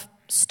time of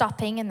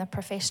stopping in the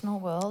professional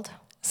world,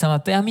 ça m'a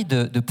permis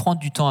de prendre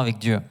du temps avec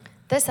Dieu,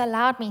 this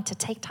allowed me to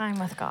take time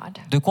with God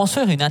de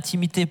construire une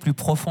intimité plus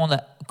profonde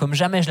comme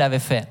jamais je l'avais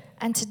fait.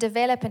 and to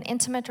develop an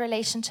intimate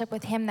relationship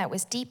with Him that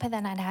was deeper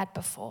than I'd had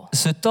before.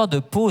 Ce temps de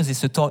pause et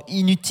ce temps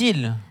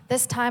inutile,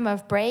 This time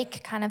of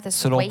break, kind of this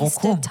Selon beaucoup.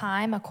 wasted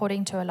time,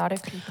 according to a lot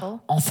of people,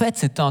 en fait,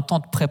 c'était un temps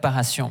de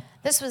préparation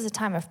this was a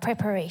time of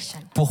preparation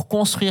pour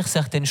construire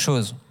certaines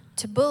choses,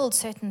 to build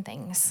certain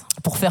things,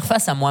 pour faire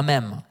face à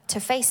moi-même, to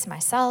face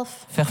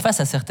myself faire face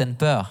à certaines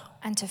peurs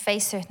and to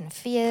face certain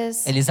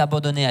fears et les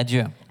abandonner à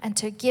Dieu. and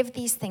to give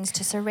these things,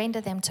 to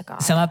surrender them to God.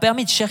 Ça m'a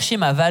permis de chercher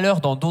ma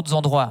valeur dans d'autres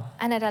endroits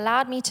And it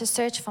allowed me to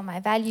search for my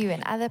value in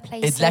other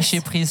et de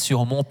lâcher places. prise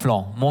sur mon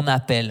plan, mon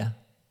appel.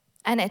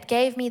 And it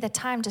gave me the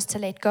time just to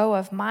let go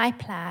of my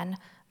plan,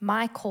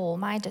 my call,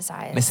 my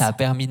desires. Mais ça a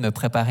permis de me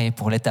préparer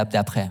pour l'étape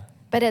d'après.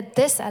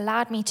 This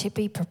allowed me to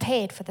be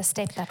prepared for the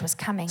step that was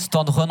coming. Ce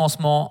temps de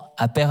renoncement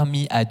a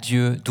permis à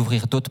Dieu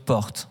d'ouvrir d'autres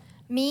portes,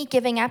 Me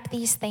giving up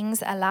these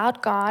things allowed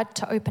God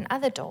to open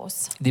other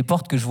doors, des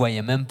portes que je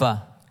voyais même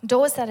pas,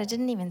 doors that I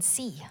didn't even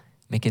see.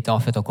 mais qui étaient en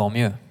fait encore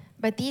mieux.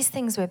 But these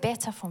things were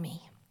better for me.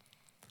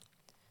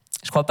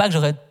 Je crois pas que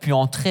j'aurais pu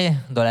entrer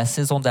dans la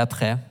saison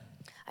d'après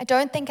I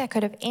don't think I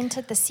could have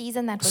entered the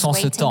season that was Sans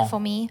ce waiting temps. for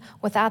me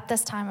without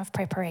this time of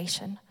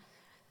preparation.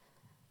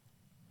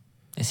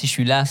 Et si je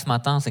suis là ce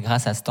matin, c'est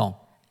grâce à ce temps.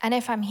 And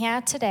if I'm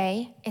here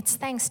today, it's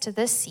thanks to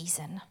this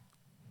season.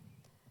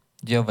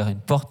 Dieu a ouvert une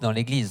porte dans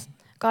l'église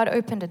God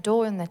opened a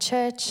door in the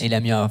church et il a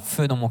mis un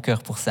feu dans mon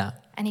cœur pour ça.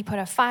 and He put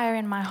a fire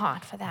in my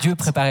heart for that. Dieu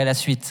préparait la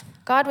suite.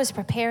 God was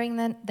preparing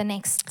the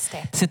next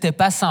step. C'était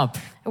pas simple,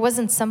 It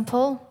wasn't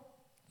simple,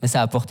 mais ça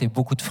a apporté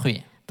beaucoup de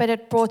fruits. but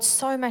it brought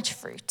so much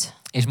fruit.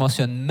 Et je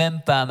mentionne même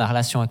pas ma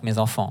relation avec mes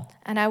enfants.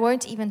 And I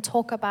won't even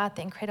talk about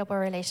the incredible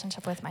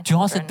relationship with my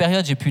Durant cette children.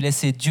 période, j'ai pu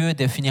laisser Dieu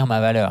définir ma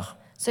valeur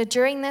So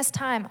during this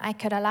time, I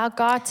could allow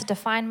God to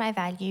define my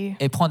value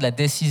et prendre la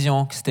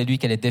décision que c'était lui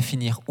qui allait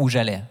définir où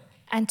j'allais,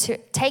 and to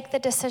take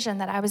the decision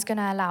that I was going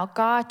to allow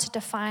God to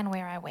define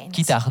where I went.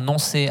 quitte à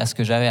renoncer à ce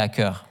que j'avais à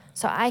cœur.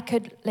 So I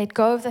could let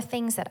go of the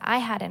things that I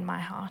had in my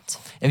heart.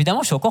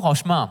 Évidemment, je suis encore en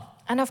chemin,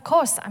 And of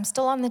course, I'm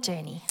still on the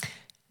journey.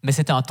 mais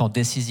c'était un temps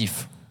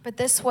décisif, But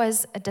this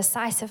was a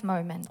decisive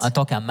moment, un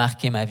temps qui a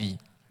marqué ma vie.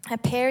 a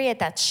period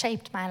that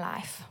shaped my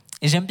life.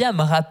 Et j'aime bien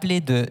me rappeler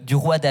du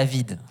roi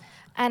David.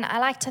 And I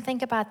like to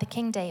think about the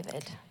King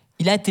David.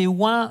 Il a été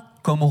oint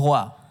comme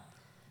roi.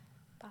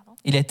 Pardon?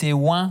 Il a été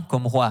oint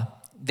comme roi,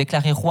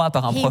 déclaré roi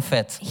par un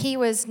prophète. He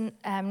was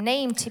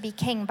named to be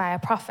king by a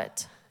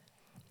prophet.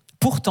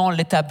 Pourtant,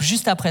 l'étape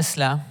juste après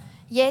cela,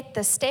 Yet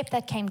the step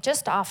that came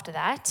just after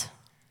that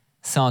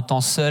c'est un temps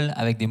seul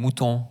avec des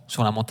moutons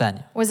sur la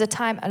montagne. was a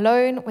time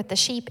alone with the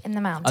sheep in the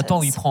Un temps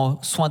où il mountains. prend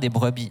soin des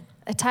brebis.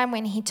 A time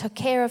when he took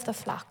care of the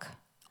flock.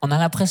 On a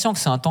l'impression que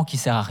c'est un temps qui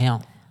sert à rien.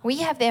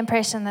 We have the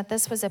impression that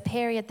this was a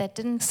period that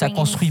didn't Ça bring any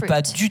construit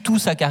pas fruit. du tout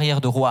sa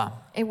carrière de roi.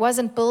 It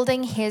wasn't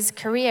building his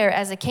career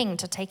as a king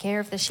to take care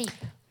of the sheep.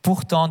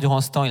 Pourtant,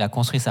 durant ce temps, il a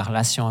construit sa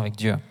relation avec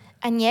Dieu.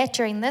 And yet,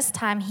 during this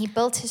time, he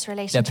built his Il a pu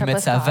relationship mettre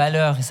with sa God.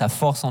 valeur et sa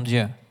force en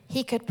Dieu.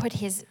 He could put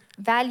his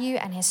value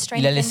and his strength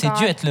Il a in laissé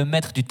Dieu God. être le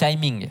maître du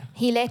timing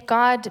He let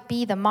God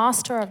be the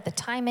master of the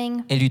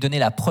timing et lui donner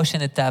la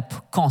prochaine étape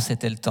quand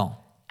c'était le temps.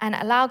 and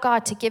allow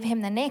God to give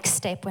him the next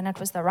step when it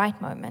was the right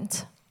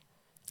moment.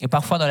 Et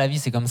parfois dans la vie,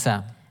 c'est comme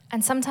ça.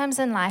 And sometimes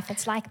in life,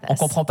 it's like On ne this.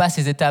 comprend pas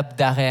ces étapes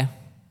d'arrêt.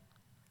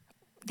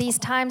 These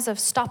times of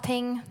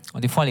stopping,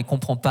 Des fois, on ne les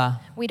comprend pas.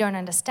 we don't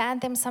understand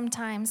them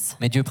sometimes,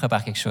 Mais Dieu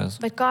prépare quelque chose.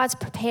 but God's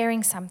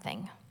preparing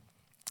something.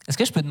 Est-ce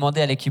que je peux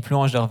demander à l'équipe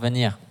louange de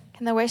revenir?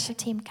 Can the worship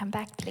team come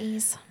back,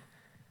 please?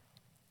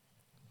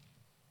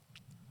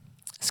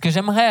 Ce que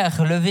j'aimerais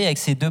relever avec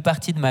ces deux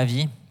parties de ma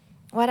vie,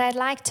 What I'd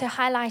like to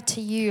highlight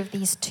to you of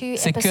these two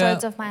c'est que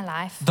episodes of my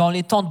life dans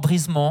les temps de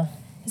brisement,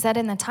 is that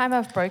in the time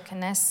of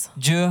brokenness,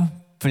 Dieu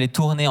peut les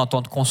tourner en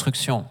temps de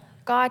construction.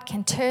 God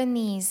can turn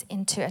these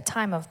into a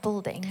time of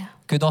building.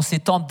 Que dans ces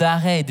temps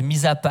d'arrêt et de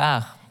mise à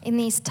part, In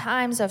these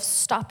times of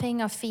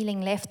stopping, of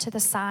feeling left to the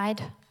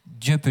side,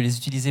 Dieu peut les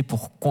utiliser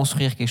pour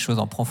construire quelque chose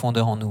en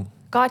profondeur en nous.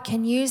 God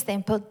can use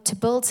them to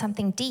build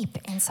something deep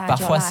inside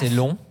Parfois, your c'est life.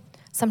 long.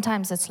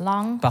 Sometimes it's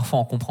long. Parfois,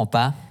 on ne comprend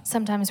pas.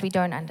 Sometimes we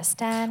don't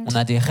understand. On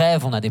a des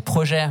rêves, on a des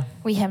projets.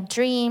 We have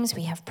dreams,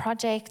 we have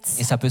projects,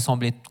 Et ça peut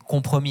sembler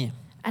compromis.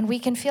 and we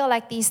can feel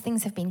like these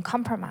things have been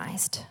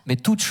compromised. Mais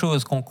toute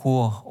chose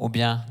concourt au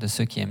bien de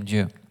ceux qui aiment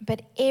Dieu. But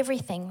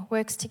everything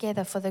works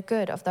together for the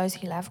good of those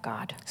who love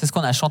God. C'est ce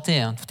qu'on a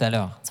chanté tout à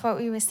l'heure. That's what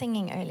we were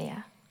singing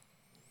earlier.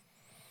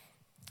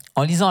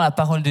 En lisant la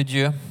parole de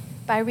Dieu,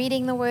 By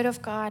reading the Word of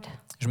God,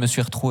 je me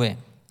suis retrouvé.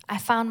 I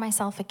found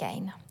myself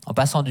again. En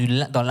passant du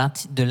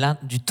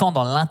temps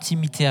dans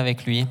l'intimité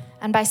avec lui,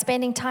 And by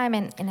spending time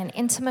in an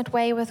intimate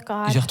way with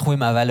God, j'ai retrouvé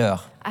ma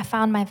valeur. I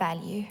found my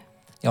value.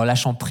 Et en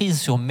lâchant prise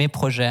sur mes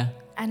projets,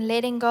 And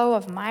letting go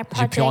of my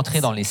j'ai pu entrer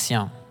projects, dans les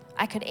siens.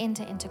 I could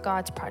enter into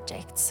God's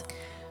projects.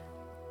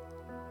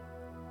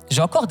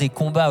 J'ai encore des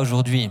combats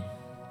aujourd'hui,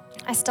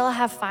 I still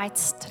have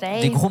fights des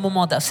today, gros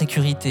moments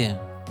d'insécurité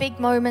big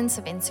moments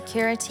of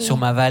insecurity, sur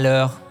ma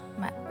valeur.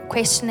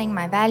 questioning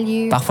my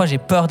value. Parfois, j'ai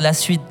peur de la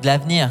suite, de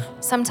l'avenir.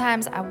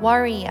 Sometimes I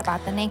worry about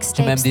the next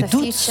J'ai même steps, des the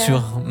doutes future.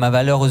 sur ma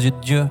valeur aux yeux de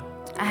Dieu.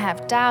 I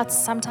have doubts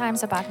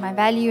sometimes about my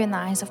value in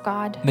the eyes of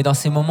God. Mais dans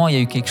ces moments, il y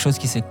a eu quelque chose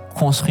qui s'est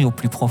construit au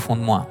plus profond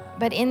de moi.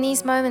 But in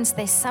these moments,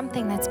 there's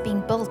something that's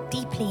being built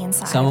deeply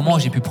inside C'est un of moment où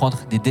me. j'ai pu prendre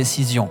des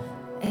décisions.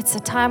 It's a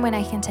time when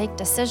I can take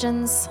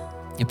decisions.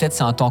 Et peut-être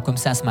c'est un temps comme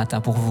ça ce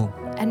matin pour vous.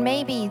 And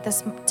maybe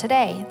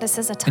today, this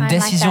is a time Une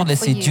like décision de that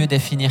for laisser Dieu you.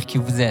 définir qui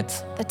vous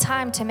êtes. The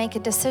time to make a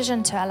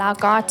decision to allow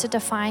God to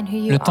define who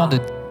you Le temps are.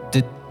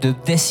 de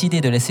décider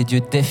de laisser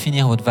Dieu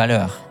définir votre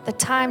valeur. The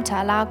time to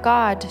allow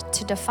God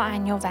to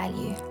define your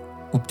value.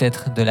 Ou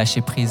peut-être de lâcher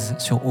prise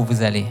sur où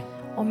vous allez.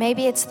 Or maybe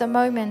it's the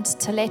moment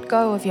to let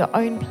go of your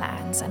own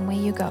plans and where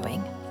you're going.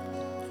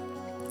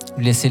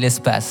 Laisser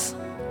l'espace.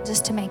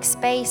 Just to make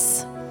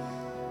space,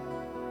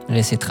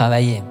 Laisser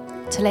travailler.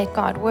 to let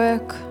God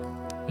work,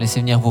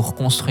 Laisser venir vous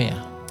reconstruire.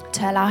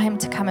 to allow Him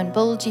to come and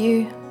build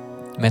you,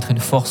 Mettre une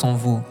force en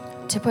vous,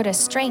 to put a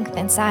strength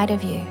inside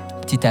of you.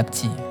 petit à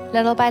petit.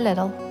 Little by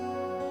little,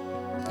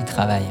 Il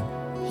travaille.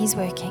 He's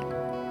working.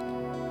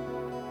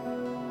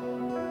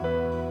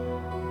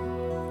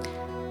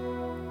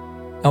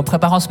 Et en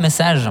préparant ce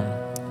message,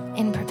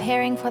 In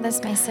preparing for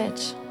this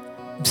message,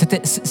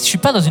 je suis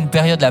pas dans une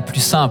période la plus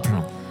simple.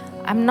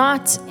 I'm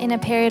not in a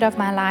period of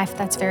my life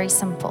that's very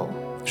simple.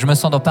 Je me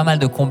sens dans pas mal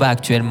de combats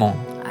actuellement.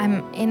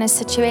 I'm in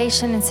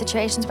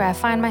situations where I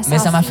find myself Mais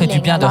ça m'a fait du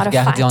feeling bien a de lot of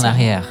regarder en fighting.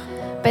 arrière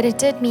But it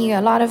did me a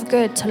lot of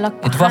good to look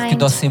et de voir que behind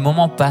dans ces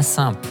moments pas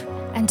simples,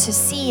 and to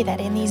see that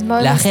in these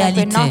moments that were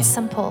réalité, not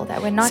simple,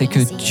 that were not c'est que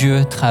easy,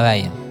 Dieu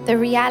travaille the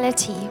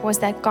reality was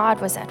that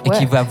God was at et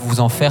qu'il work va vous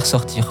en faire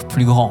sortir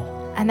plus grand.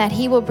 and that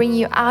He will bring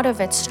you out of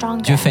it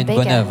stronger Dieu fait and une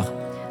bonne bigger. œuvre.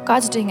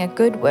 God's doing a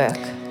good work.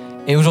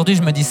 Et aujourd'hui,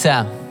 je me dis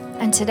ça.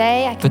 And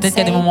today I can Peut-être qu'il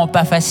y a des say moments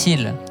pas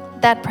faciles,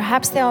 that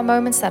perhaps there are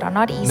moments that are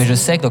not mais je easy,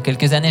 sais que dans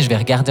quelques années, je vais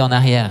regarder en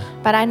arrière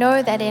but I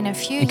know that in a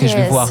few et que je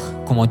vais voir years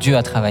comment Dieu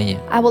a travaillé.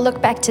 I will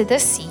look back to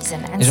this season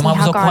and Et see j'aimerais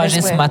vous how God has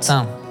encourager ce worked.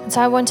 matin, And so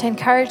I want to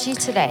encourage you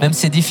today, même si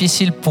c'est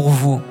difficile pour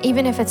vous,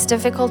 even if it's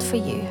difficult for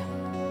you.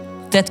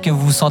 peut-être que vous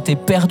vous sentez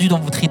perdu dans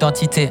votre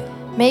identité,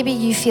 Maybe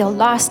you feel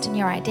lost in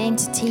your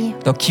identity.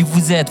 dans qui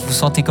vous êtes, vous vous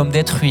sentez comme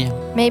détruit.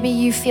 Maybe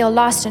you feel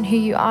lost in who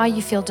you are,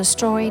 you feel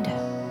destroyed.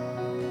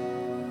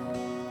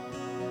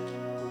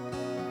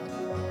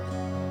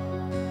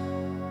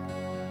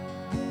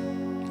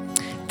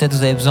 Peut-être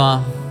vous avez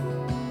besoin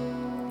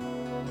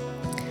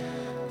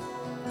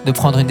de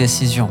prendre une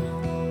décision,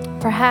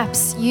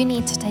 Perhaps you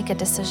need to take a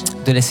decision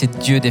de laisser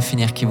Dieu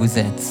définir qui vous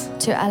êtes.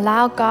 to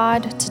allow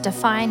God to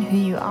define who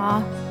you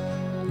are,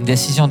 Une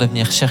décision de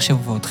venir chercher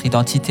votre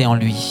identité en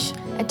lui.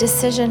 a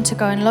decision to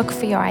go and look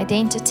for your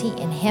identity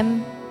in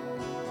Him.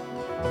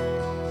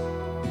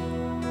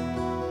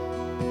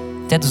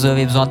 Peut-être vous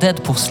avez besoin d'aide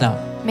pour cela.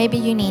 Maybe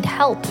you need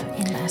help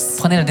in this.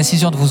 Prenez la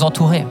décision de vous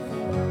entourer.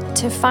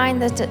 To find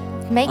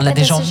make On a the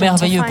des gens decision to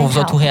merveilleux pour find vous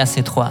help. entourer à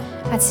ces trois.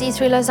 At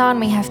C3 Lausanne,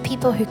 we have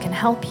people who can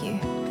help you.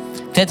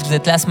 Peut-être que vous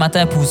êtes là ce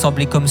matin et vous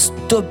semblez comme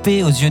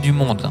stoppé aux yeux du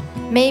monde,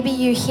 Maybe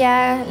you're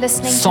here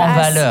listening to sans us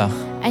valeur.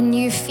 and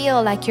you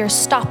feel like you're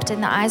stopped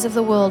in the eyes of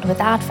the world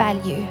without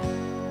value.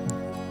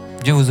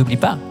 Dieu vous oublie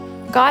pas.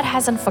 God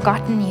hasn't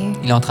forgotten you.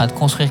 Il est en train de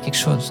construire quelque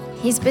chose.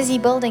 He's busy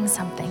building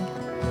something.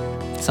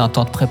 C'est un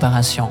temps de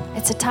préparation.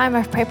 It's a time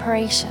of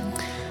preparation.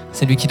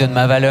 C'est lui qui donne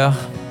ma valeur.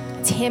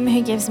 It's Him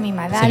who gives me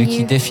my C'est lui qui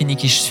value définit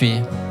qui je suis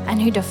and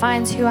who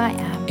defines who I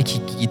am. et qui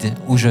guide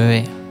où je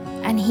vais.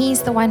 And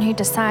He's the one who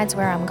decides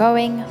where I'm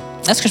going.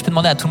 Est-ce que je peux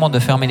demander à tout le monde de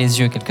fermer les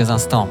yeux quelques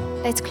instants?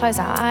 Let's close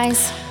our eyes.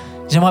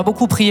 J'aimerais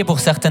beaucoup prier pour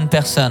certaines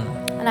personnes.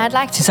 And I'd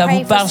like Si to ça pray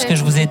vous for parle ce que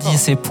je certain vous ai people. dit,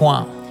 ces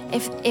points,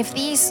 If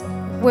these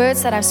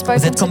words that I've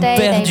spoken êtes comme today,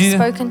 perdus.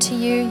 they've spoken to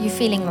you, you're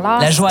feeling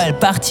lost. la joie, elle est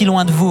partie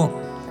loin de vous.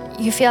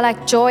 You feel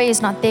like joy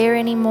is not there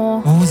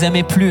anymore. Vous vous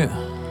aimez plus.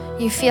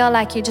 You feel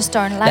like you just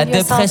don't love La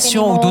yourself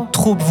dépression ou anymore. d'autres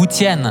troubles vous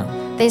tiennent.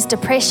 There's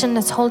depression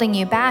that's holding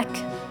you back.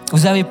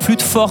 Vous avez plus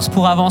de force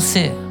pour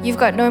avancer. You've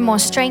got no more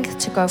strength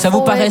to go Ça vous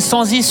forward. paraît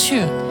sans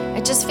issue.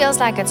 It just feels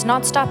like it's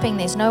not stopping.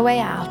 There's no way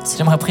out.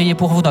 J'aimerais prier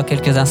pour vous dans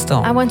quelques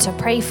instants. I want to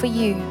pray for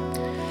you.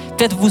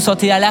 Peut-être vous vous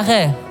sentez à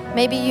l'arrêt.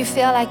 Maybe you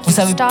feel like Vous you've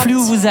savez stopped. plus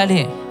où vous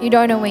allez. You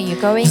don't know where you're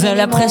going Vous avez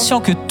anymore. l'impression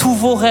que tous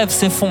vos rêves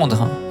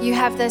s'effondrent. You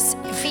have this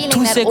feeling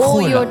Tout that all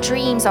s'écroule. your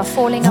dreams are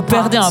falling Vous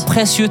apart. perdez un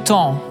précieux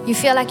temps. You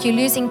feel like you're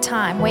losing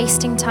time,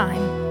 wasting time.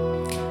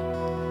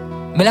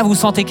 Mais là, vous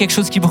sentez quelque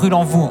chose qui brûle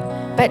en vous.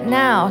 But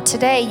now,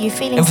 today, you're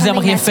feeling Et vous something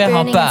aimeriez that's faire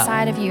un burning pas.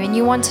 inside of you, and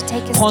you want to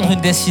take a Prendre une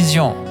step,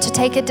 décision. to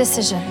take a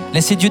decision,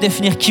 Laissez Dieu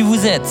définir qui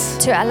vous êtes.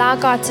 to allow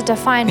God to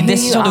define Une who you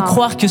décision de are,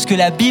 croire que ce que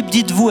la Bible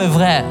dit de vous est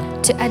vrai.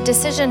 a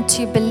decision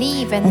to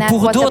believe in Ou that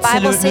pour what the d'autres, c'est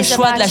Bible le says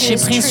choix de about you lâcher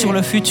is prise sur true.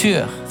 le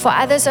futur. For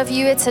others of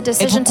you, it's a Et de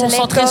vous decision to let go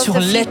concentrer of sur the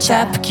future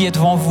l'étape qui est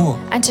devant vous.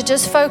 and to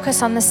just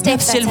focus on the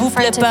step si that's elle in vous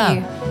plaît front of pas.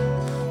 you.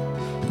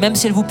 Même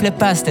si elle ne vous plaît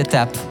pas, cette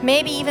étape.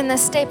 Maybe even the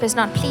step is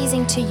not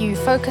pleasing to you.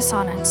 Focus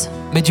on it.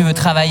 Mais Dieu veut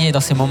travailler dans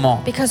ces moments.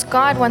 Because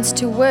God wants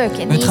to work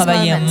in Il veut these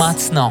travailler moments.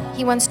 maintenant.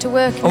 He wants to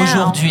work now,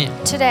 Aujourd'hui.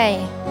 today.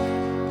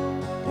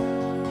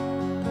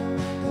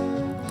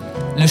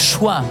 Le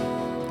choix,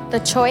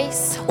 The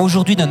choice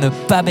aujourd'hui, de ne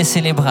pas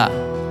baisser les bras,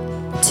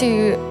 to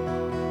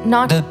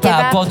not de ne give pas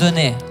up,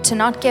 abandonner to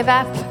not give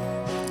up.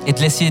 et de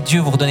laisser Dieu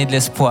vous redonner de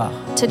l'espoir.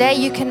 Today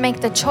you can make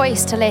the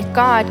choice to let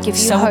God give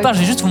Si you ça vous hope. parle, je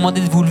vais juste vous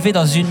demander de vous lever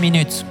dans 1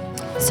 minute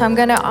So I'm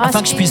going to afin que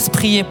ask je you puisse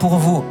prier pour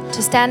vous.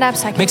 to stand up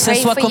so I Mais can que ce pray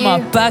soit for comme un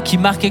you. pas qui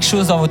marque quelque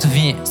chose dans votre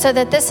vie. So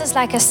that this is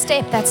like a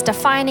step that's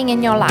defining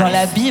in your Dans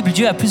la life. Bible,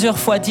 Dieu a plusieurs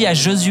fois dit à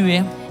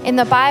Josué, In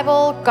the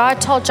Bible, God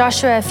told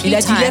Joshua a few il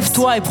a dit times.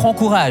 lève-toi et prends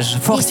courage,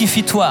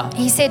 fortifie-toi.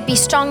 He said, be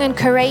strong and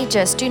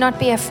courageous. Do not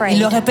be Il afraid.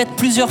 le répète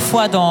plusieurs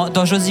fois dans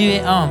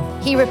Josué 1.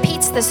 He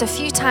repeats this a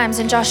few times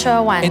in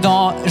Joshua 1. Et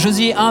dans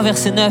Josué 1,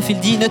 verset 9, il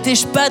dit, ne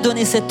t'ai-je pas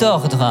donné cet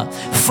ordre?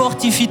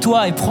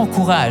 Fortifie-toi et prends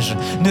courage.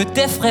 Ne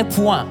t'effraie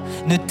point,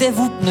 ne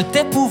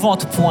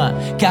t'épouvante point,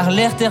 car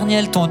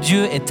l'Éternel, ton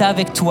Dieu, est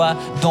avec toi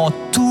dans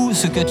tout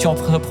ce que tu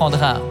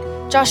entreprendras.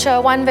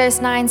 Joshua 1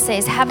 verse 9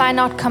 says, Have I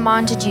not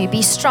commanded you?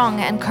 Be strong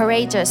and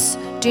courageous.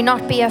 Do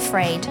not be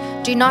afraid.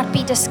 Do not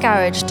be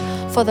discouraged.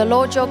 For the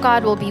Lord your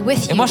God will be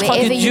with Et you moi, je crois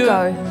que wherever you Dieu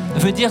go.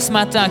 veut dire ce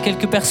matin à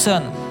quelques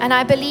personnes, And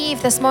I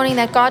believe this morning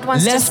that God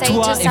wants to say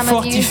lève-toi to et some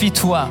of you,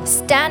 fortifie-toi.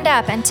 stand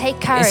up and take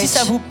Et courage. si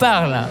ça vous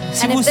parle,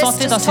 si And vous if this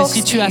sentez dans just cette talks to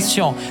you,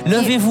 situation,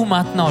 levez-vous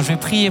maintenant, je vais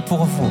prier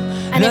pour vous.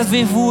 And if-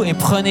 Levez-vous et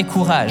prenez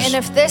courage. And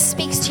if this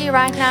speaks to you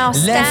right now,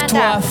 stand Lève-toi,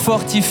 up.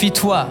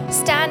 fortifie-toi.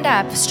 Stand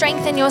up,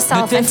 strengthen Ne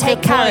yourself and t'effraie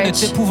take point, ne courage.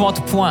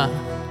 t'épouvante point.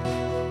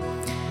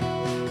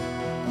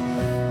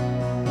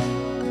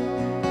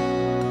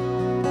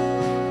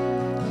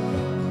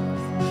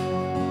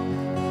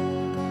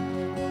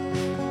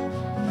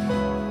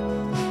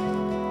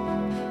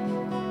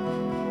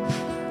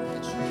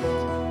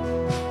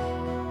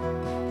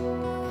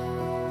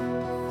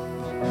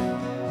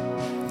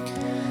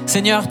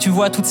 Seigneur, tu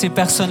vois toutes ces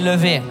personnes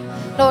levées.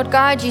 Lord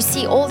God, you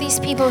see all these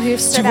people who've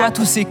Tu stood vois up.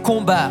 tous ces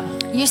combats.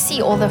 You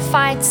see all the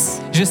fights.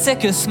 Je sais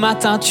que ce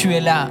matin, tu es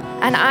là.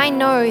 And I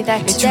know that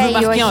Et tu veux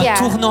today you marquer are un here,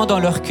 tournant dans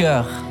leur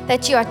cœur.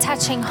 that you are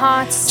touching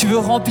hearts, Tu veux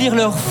remplir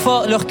leur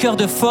cœur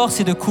de force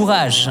et de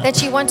courage.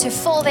 that you want to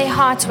fill their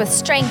hearts with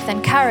strength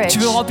and courage. Tu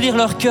veux remplir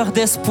leur cœur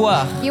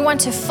d'espoir. You want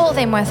to fill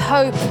them with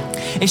hope.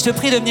 Et je te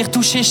prie de venir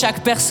toucher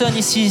chaque personne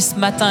ici ce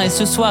matin et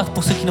ce soir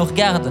pour ceux qui nous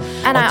regardent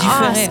And en I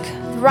différé. ask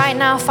right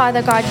now,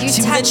 Father God, you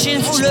Si vous êtes touch chez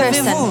vous, each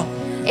levez-vous. person.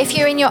 If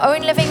you're in your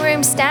own living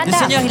room, stand Le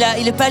Seigneur, up.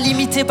 il n'est pas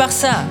limité par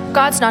ça.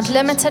 God's not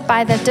limited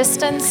by the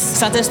distance.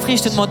 Saint-Esprit,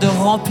 je te demande de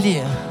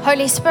remplir,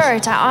 Holy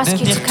Spirit, I ask De you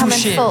to venir come and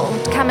toucher.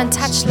 fill, to come and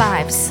touch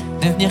lives,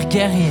 de venir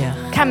guérir.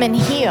 come and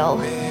heal.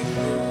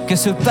 Que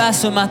ce pas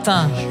ce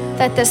matin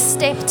That the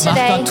step marque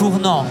un today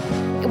tournant.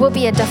 will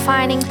be a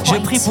defining Je point.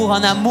 prie pour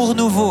un amour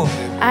nouveau,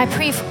 I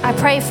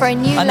pray for a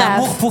new un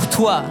amour love, pour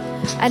toi,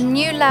 a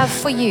new love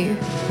for you,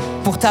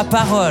 pour ta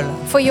parole.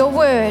 for your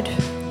word.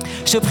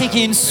 Je prie qu'il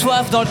y ait une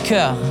soif dans le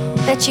cœur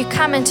That you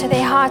come into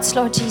their hearts,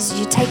 Lord Jesus.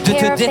 You take de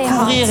care te of their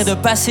découvrir et hearts. de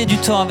passer du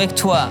temps avec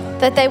toi.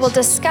 That they will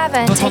discover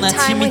and Dans ton take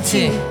time with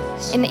intimité.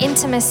 you in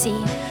intimacy.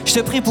 Je te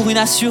prie pour une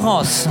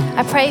assurance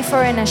I pray for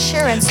an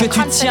assurance, que a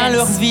tu tiens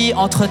leur confidence vie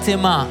entre tes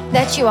mains.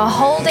 that you are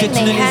holding Que tu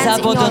their ne les hands in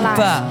your abandonnes life,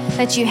 pas.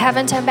 that you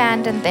haven't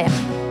abandoned them.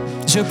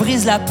 Je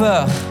brise la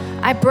peur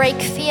I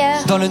break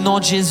fear dans le nom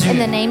de Jésus.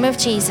 in the name of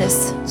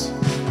Jesus.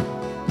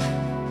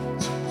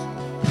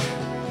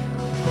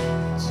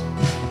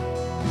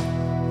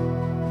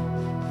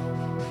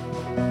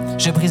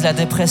 Je brise la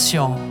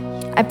dépression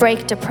I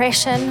break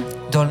depression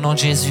dans le nom de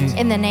Jésus.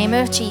 in the name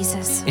of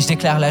Jesus. Et je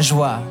déclare la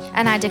joie,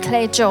 And I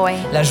declare joy,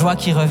 la joie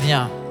qui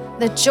revient.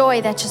 the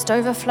joy that just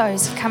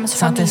overflows, comes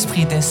from you.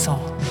 Saint-Esprit, descends,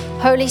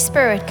 Holy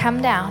Spirit,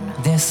 come down.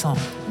 descends.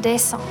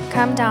 Descend.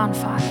 Come down,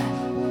 Father.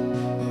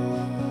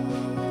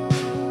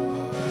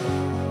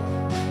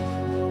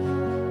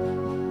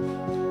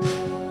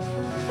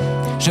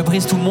 Je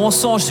brise tout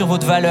mensonge sur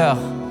votre valeur.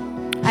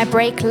 I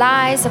break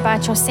lies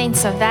about your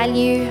sense of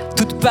value.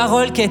 Toute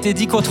parole qui a été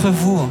dite contre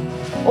vous,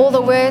 All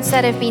the words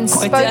that have been Qui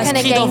ont été spoken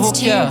inscrits dans vos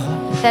against you, cœurs.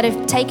 that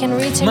have taken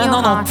root in your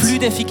maintenant n'ont heart, plus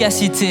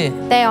d'efficacité.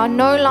 they are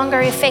no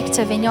longer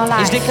effective in your Et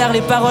je life. déclare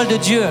les paroles de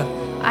Dieu.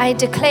 I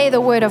declare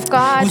the word of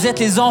God. Vous êtes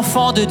les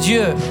enfants de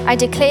Dieu, I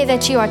declare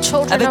that you are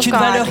children avec of une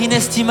valeur God,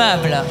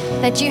 inestimable.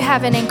 that you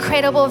have an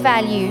incredible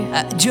value,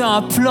 Dieu a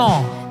un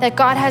plan. that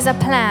God has a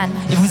plan,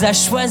 Il vous a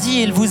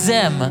choisi, il vous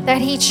aime. that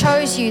He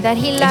chose you, that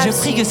He Et je loves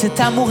prie que you, cet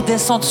amour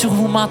descende sur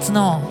vous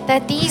maintenant.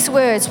 that these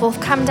words will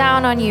come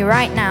down on you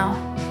right now.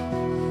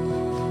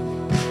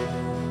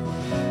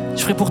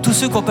 Je prie pour tous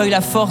ceux qui n'ont pas eu la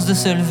force de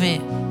se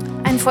lever.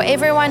 And for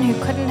everyone who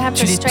couldn't have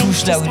Tu the les strength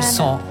touches là où to ils stand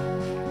sont.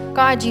 up,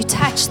 God, you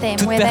touch them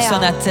Toute where they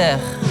personne à are. terre.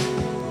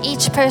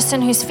 Each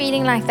person who's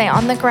feeling like they're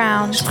on the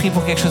ground, Je prie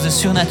pour quelque chose de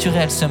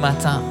surnaturel ce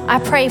matin. I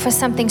pray for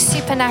something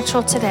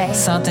supernatural today.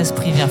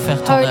 Saint-Esprit, viens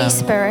faire ton Holy œuvre.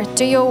 Spirit,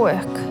 do your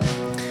work.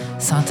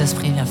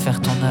 Saint-Esprit, viens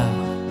faire ton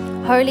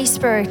œuvre. Holy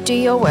Spirit, do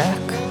your work.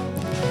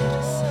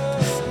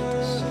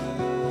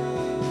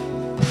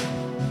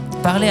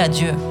 Parlez à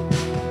Dieu.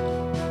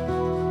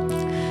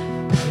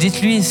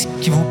 Dites-lui ce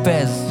qui vous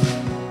pèse.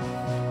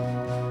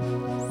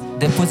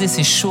 Déposez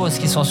ces choses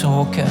qui sont sur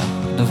vos cœurs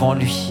devant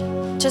lui.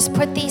 Just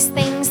put these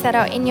things that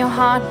are in your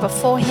heart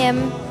before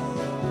Him.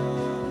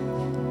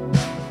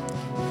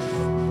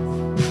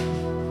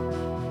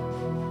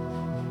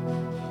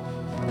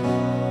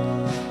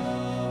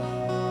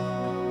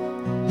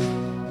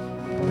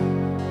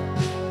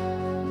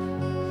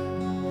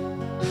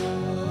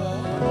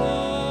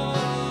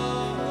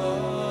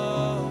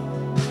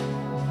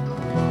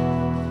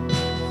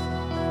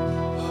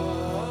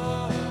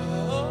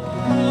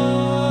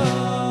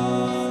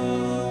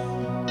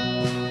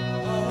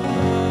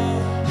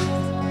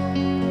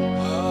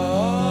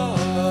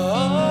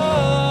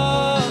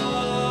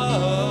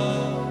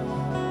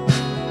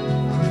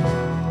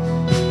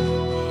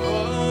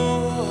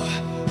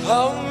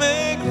 I'll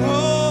make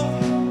room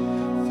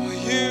for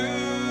you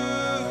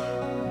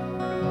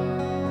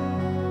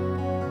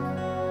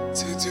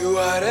to do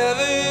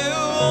whatever you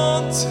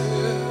want to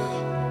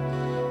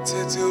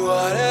do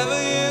whatever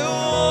you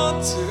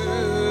want to.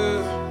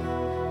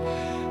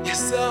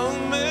 Yes, I'll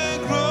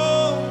make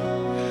room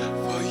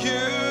for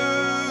you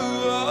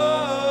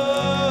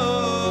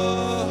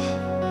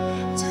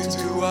to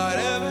do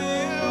whatever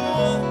you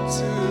want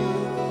to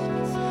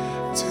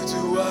do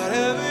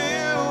whatever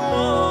you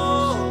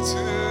want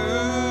to.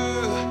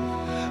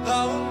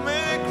 I'll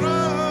make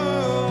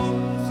room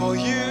for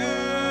you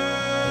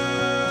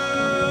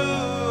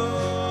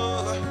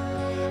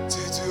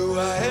to do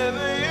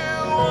whatever you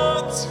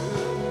want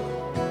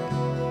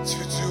to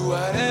do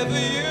whatever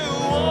you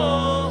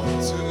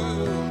want to.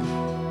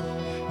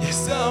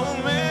 Yes, I'll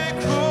make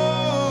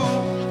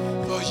room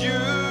for you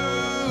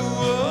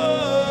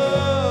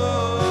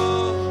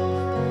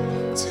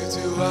to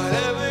do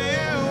whatever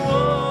you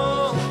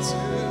want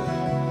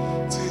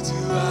to do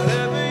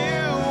whatever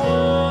you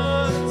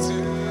want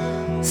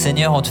to.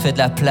 Seigneur, on te fait de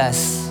la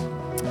place.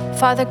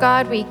 Father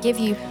God, we give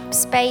you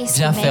space, we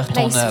Viens make faire ton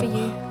place for œuvre.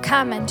 you.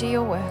 Come and do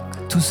your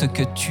work. Tout ce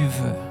que tu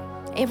veux.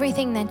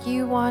 Everything that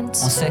you want,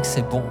 On sait que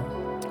c'est bon.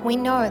 we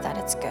know that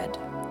it's good.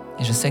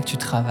 Et je sais que tu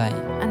travailles.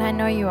 And I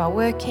know you are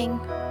working.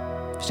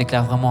 Je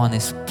déclare vraiment un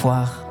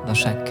espoir dans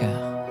chaque cœur.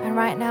 And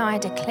right now I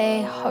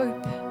declare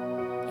hope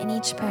in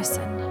each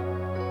person.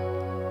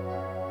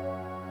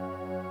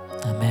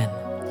 Amen.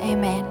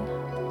 Amen.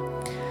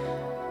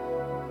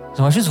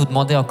 J'aimerais juste vous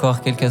demander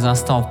encore quelques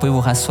instants. Vous pouvez vous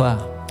rasseoir.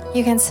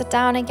 You can sit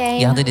down again.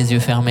 Gardez les yeux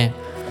fermés.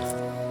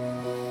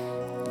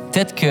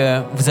 Peut-être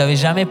que vous n'avez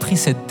jamais pris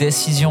cette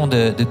décision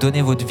de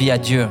donner votre vie à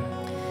Dieu.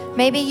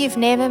 Maybe you've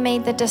never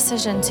made the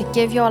decision to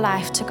give your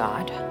life to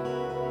God.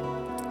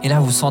 Et là,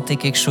 vous sentez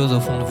quelque chose au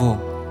fond de vous.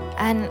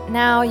 And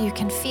now you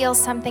can feel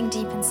something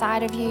deep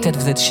inside of you. Peut-être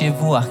vous êtes chez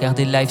vous à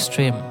regarder le live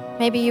stream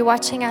Maybe you're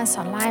watching us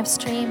on live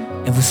stream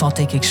et vous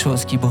sentez quelque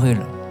chose qui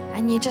brûle.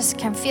 and you just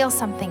can feel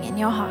something in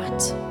your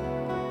heart.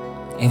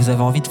 Et vous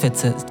avez envie de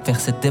faire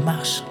cette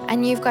démarche,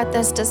 And you've got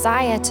this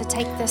desire to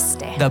take this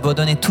step,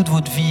 d'abandonner toute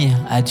votre vie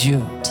à Dieu.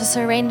 to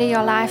surrender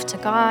your life to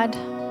God.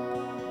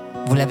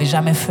 Vous l'avez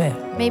jamais fait.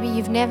 Maybe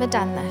you've never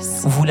done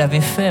this. Ou vous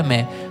l'avez fait,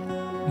 mais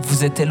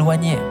vous êtes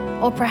éloigné.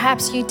 Or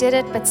perhaps you did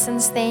it, but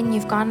since then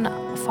you've gone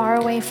far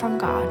away from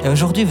God. Et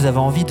aujourd'hui, vous avez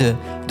envie de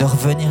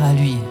revenir à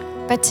lui.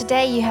 But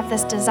today you have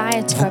this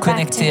desire to Vous go back to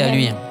connecter à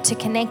lui. Him, to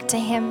connect to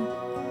Him,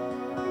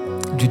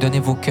 Lui donner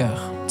vos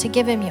cœurs to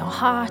give Him your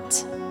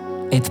heart,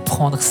 et de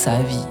prendre sa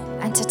vie.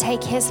 and to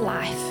take His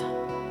life.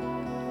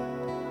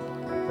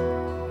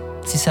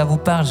 Si ça vous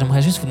parle,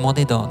 j'aimerais juste vous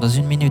demander dans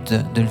une minute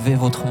de lever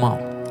votre main.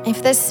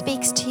 If this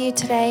speaks to you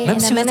today, Même in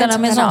si a vous êtes à minute la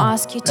I'm going maison, to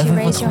ask you to levez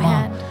raise votre your main.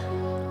 hand.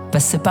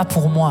 Parce que c'est pas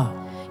pour moi.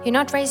 You're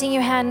not raising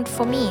your hand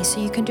for me, so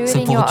you can do it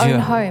C'est in pour your Dieu.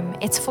 own home.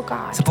 It's for God.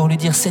 C'est pour lui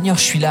dire, Seigneur,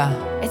 je suis là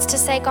It's to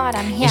say, God,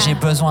 I'm et j'ai here,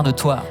 besoin de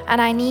toi. and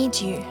I need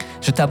you.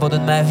 Je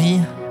t'abandonne ma vie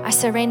I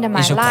surrender et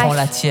my je prends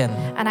la life, tienne.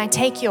 and I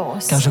take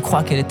yours, Car je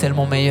crois qu'elle est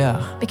tellement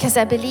meilleure. because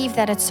I believe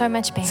that it's so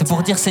much C'est pour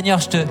better. dire, Seigneur,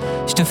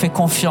 je te fais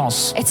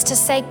confiance. It's to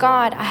say,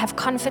 God, I have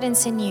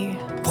confidence in you.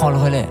 Prends le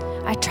relais.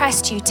 I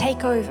trust you.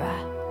 Take over.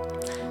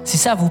 Si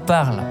ça vous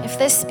parle, If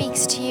this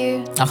speaks to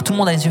you, alors tout le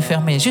monde a les yeux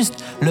fermés,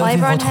 juste while levez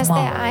everyone votre has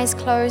main. their eyes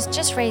closed,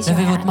 just raise your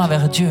Levez votre main hand.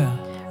 vers Dieu.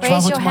 Je vois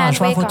Raise votre your main, hand je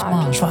vois where votre God.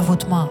 main, je vois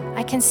votre main.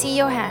 I can see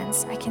your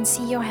hands. I can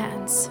see your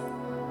hands.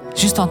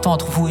 Juste un temps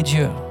entre vous et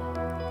Dieu.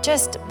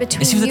 Just Et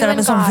between si vous êtes you à la and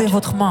maison, levez God.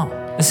 votre main.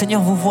 Le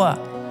Seigneur vous voit.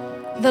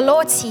 The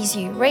Lord sees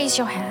you. Raise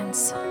your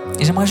hands.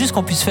 Et j'aimerais juste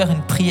qu'on puisse faire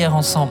une prière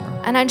ensemble.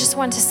 And I just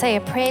want to say a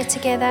prayer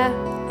together.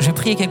 Je vais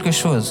prier quelque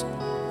chose.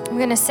 I'm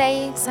going to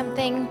say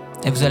something,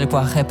 et vous allez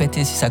pouvoir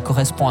répéter si ça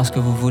correspond à ce que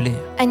vous voulez.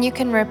 and you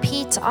can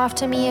repeat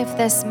after me if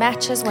this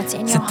matches what's in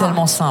your C'est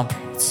tellement heart. simple.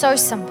 It's so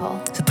simple.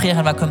 Cette prière,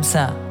 elle va comme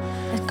ça.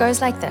 It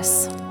goes like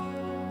this.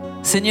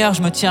 Seigneur,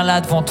 je me tiens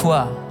là devant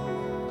toi.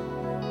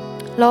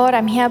 Lord,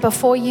 I'm here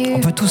before On you.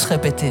 peut tous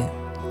répéter.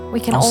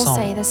 We can all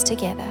ensemble. say this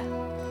together.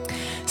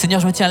 Seigneur,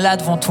 je me tiens là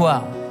devant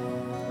toi.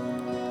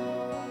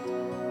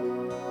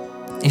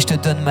 Et je te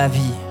donne ma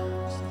vie.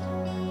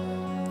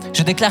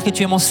 Je déclare que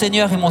tu es mon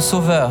Seigneur et mon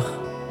Sauveur.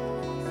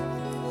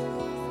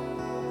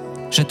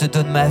 Je te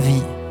donne ma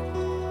vie,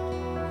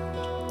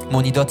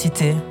 mon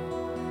identité,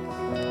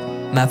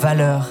 ma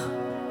valeur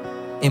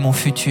et mon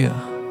futur.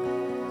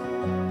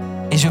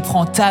 Et je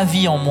prends ta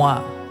vie en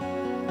moi.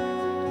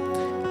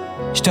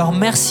 Je te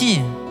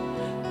remercie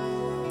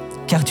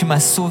car tu m'as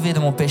sauvé de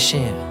mon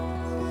péché.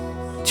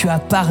 Tu as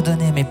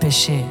pardonné mes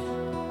péchés.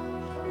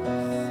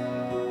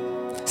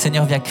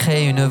 Seigneur, viens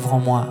créer une œuvre en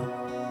moi.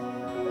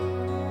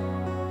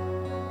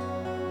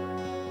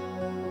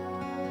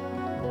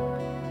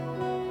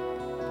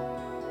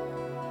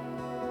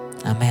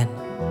 Amen.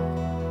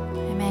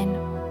 Amen.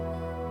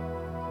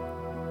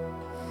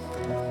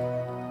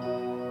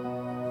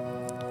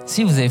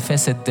 Si vous avez fait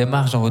cette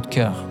démarche dans votre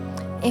cœur,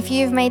 If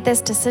you've made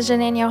this decision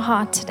in your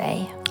heart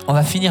today, on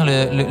va finir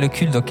le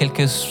culte dans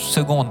quelques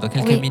secondes, dans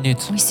quelques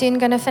minutes. we're soon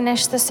going to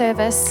finish the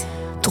service.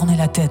 Tournez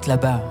la tête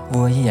là-bas. Vous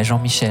voyez, il y a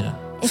Jean-Michel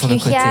If sur le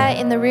you're côté.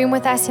 here in the room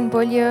with us in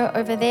Beaulieu,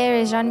 over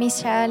there is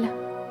Jean-Michel.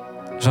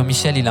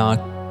 Jean-Michel, il a un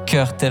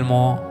cœur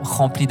tellement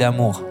rempli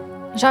d'amour.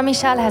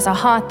 Jean-Michel has a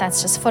heart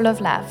that's just full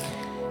of love.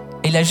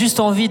 Et il a juste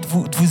envie de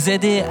vous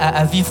aider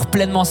à vivre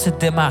pleinement cette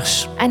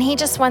démarche. And he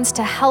just wants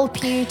to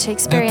help you to De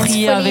experience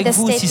prier fully avec the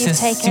vous step si, you've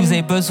si vous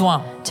avez taken,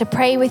 besoin. to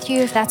pray with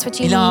you if that's what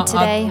you Il a need un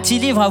today. petit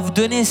livre à vous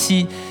donner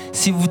si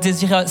vous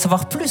désirez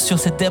savoir plus sur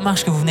cette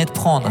démarche que vous venez de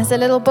prendre. There's a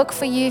little book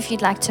for you if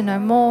you'd like to know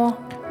more,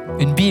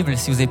 Une Bible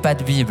si vous n'avez pas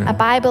de Bible. a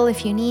Bible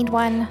if you need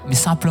one, Mais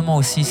simplement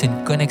aussi, c'est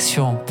une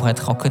connexion pour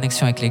être en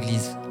connexion avec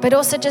l'Église. but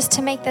also just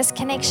to make this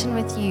connection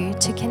with you,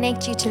 to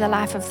connect you to the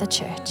life of the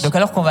church. Donc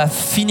alors qu'on va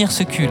finir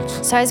ce culte,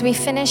 So as we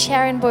finish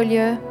here in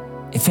Beaulieu,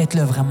 et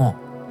faites-le vraiment,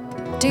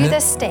 do Le-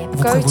 this step,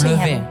 vous go pouvez vous to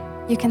lever. him.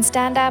 You can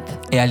stand up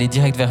et allez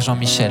direct vers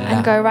Jean-Michel, and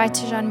là, go right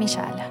to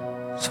Jean-Michel.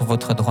 sur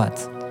votre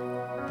droite.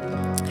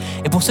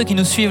 Et pour ceux qui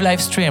nous suivent live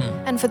stream,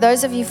 And for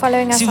those of you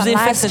following us si on vous avez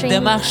fait live cette stream,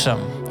 démarche,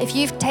 if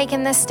you've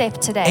taken this step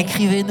today,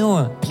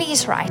 écrivez-nous.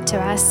 please write to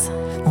us.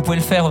 Vous pouvez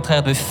le faire au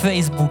travers de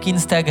Facebook,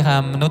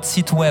 Instagram, notre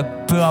site web,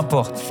 peu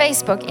importe.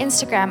 Facebook,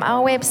 Instagram,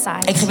 our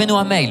website. Écrivez-nous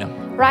un mail.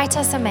 Write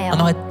us a mail. On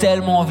aurait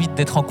tellement envie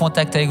d'être en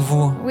contact avec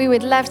vous, We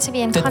would love to be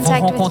in peut-être vous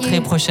contact with rencontrer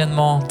you,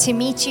 prochainement, to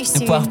meet you de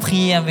pouvoir soon,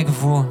 prier avec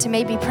vous, to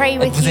maybe pray et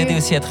de with vous aider you,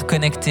 aussi à être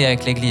connecté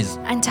avec l'Église.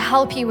 and to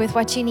help you with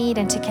what you need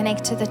and to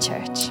connect to the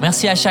church.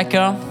 Merci à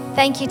chacun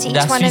Thank you to each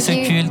d'avoir one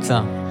suivi of ce you culte.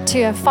 to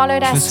have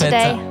followed Je vous us souhaite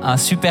today. un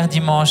super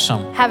dimanche.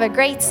 Have a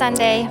great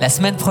Sunday. La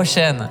semaine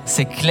prochaine,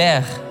 c'est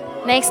Claire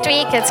Next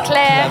week, it's qui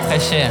Claire. va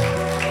prêcher.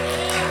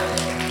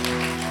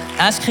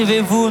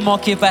 Inscrivez-vous, ne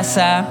manquez pas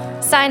ça.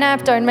 Sign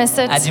up, don't miss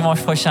À it.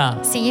 dimanche prochain.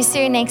 See you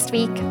soon next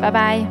week. Bye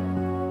bye.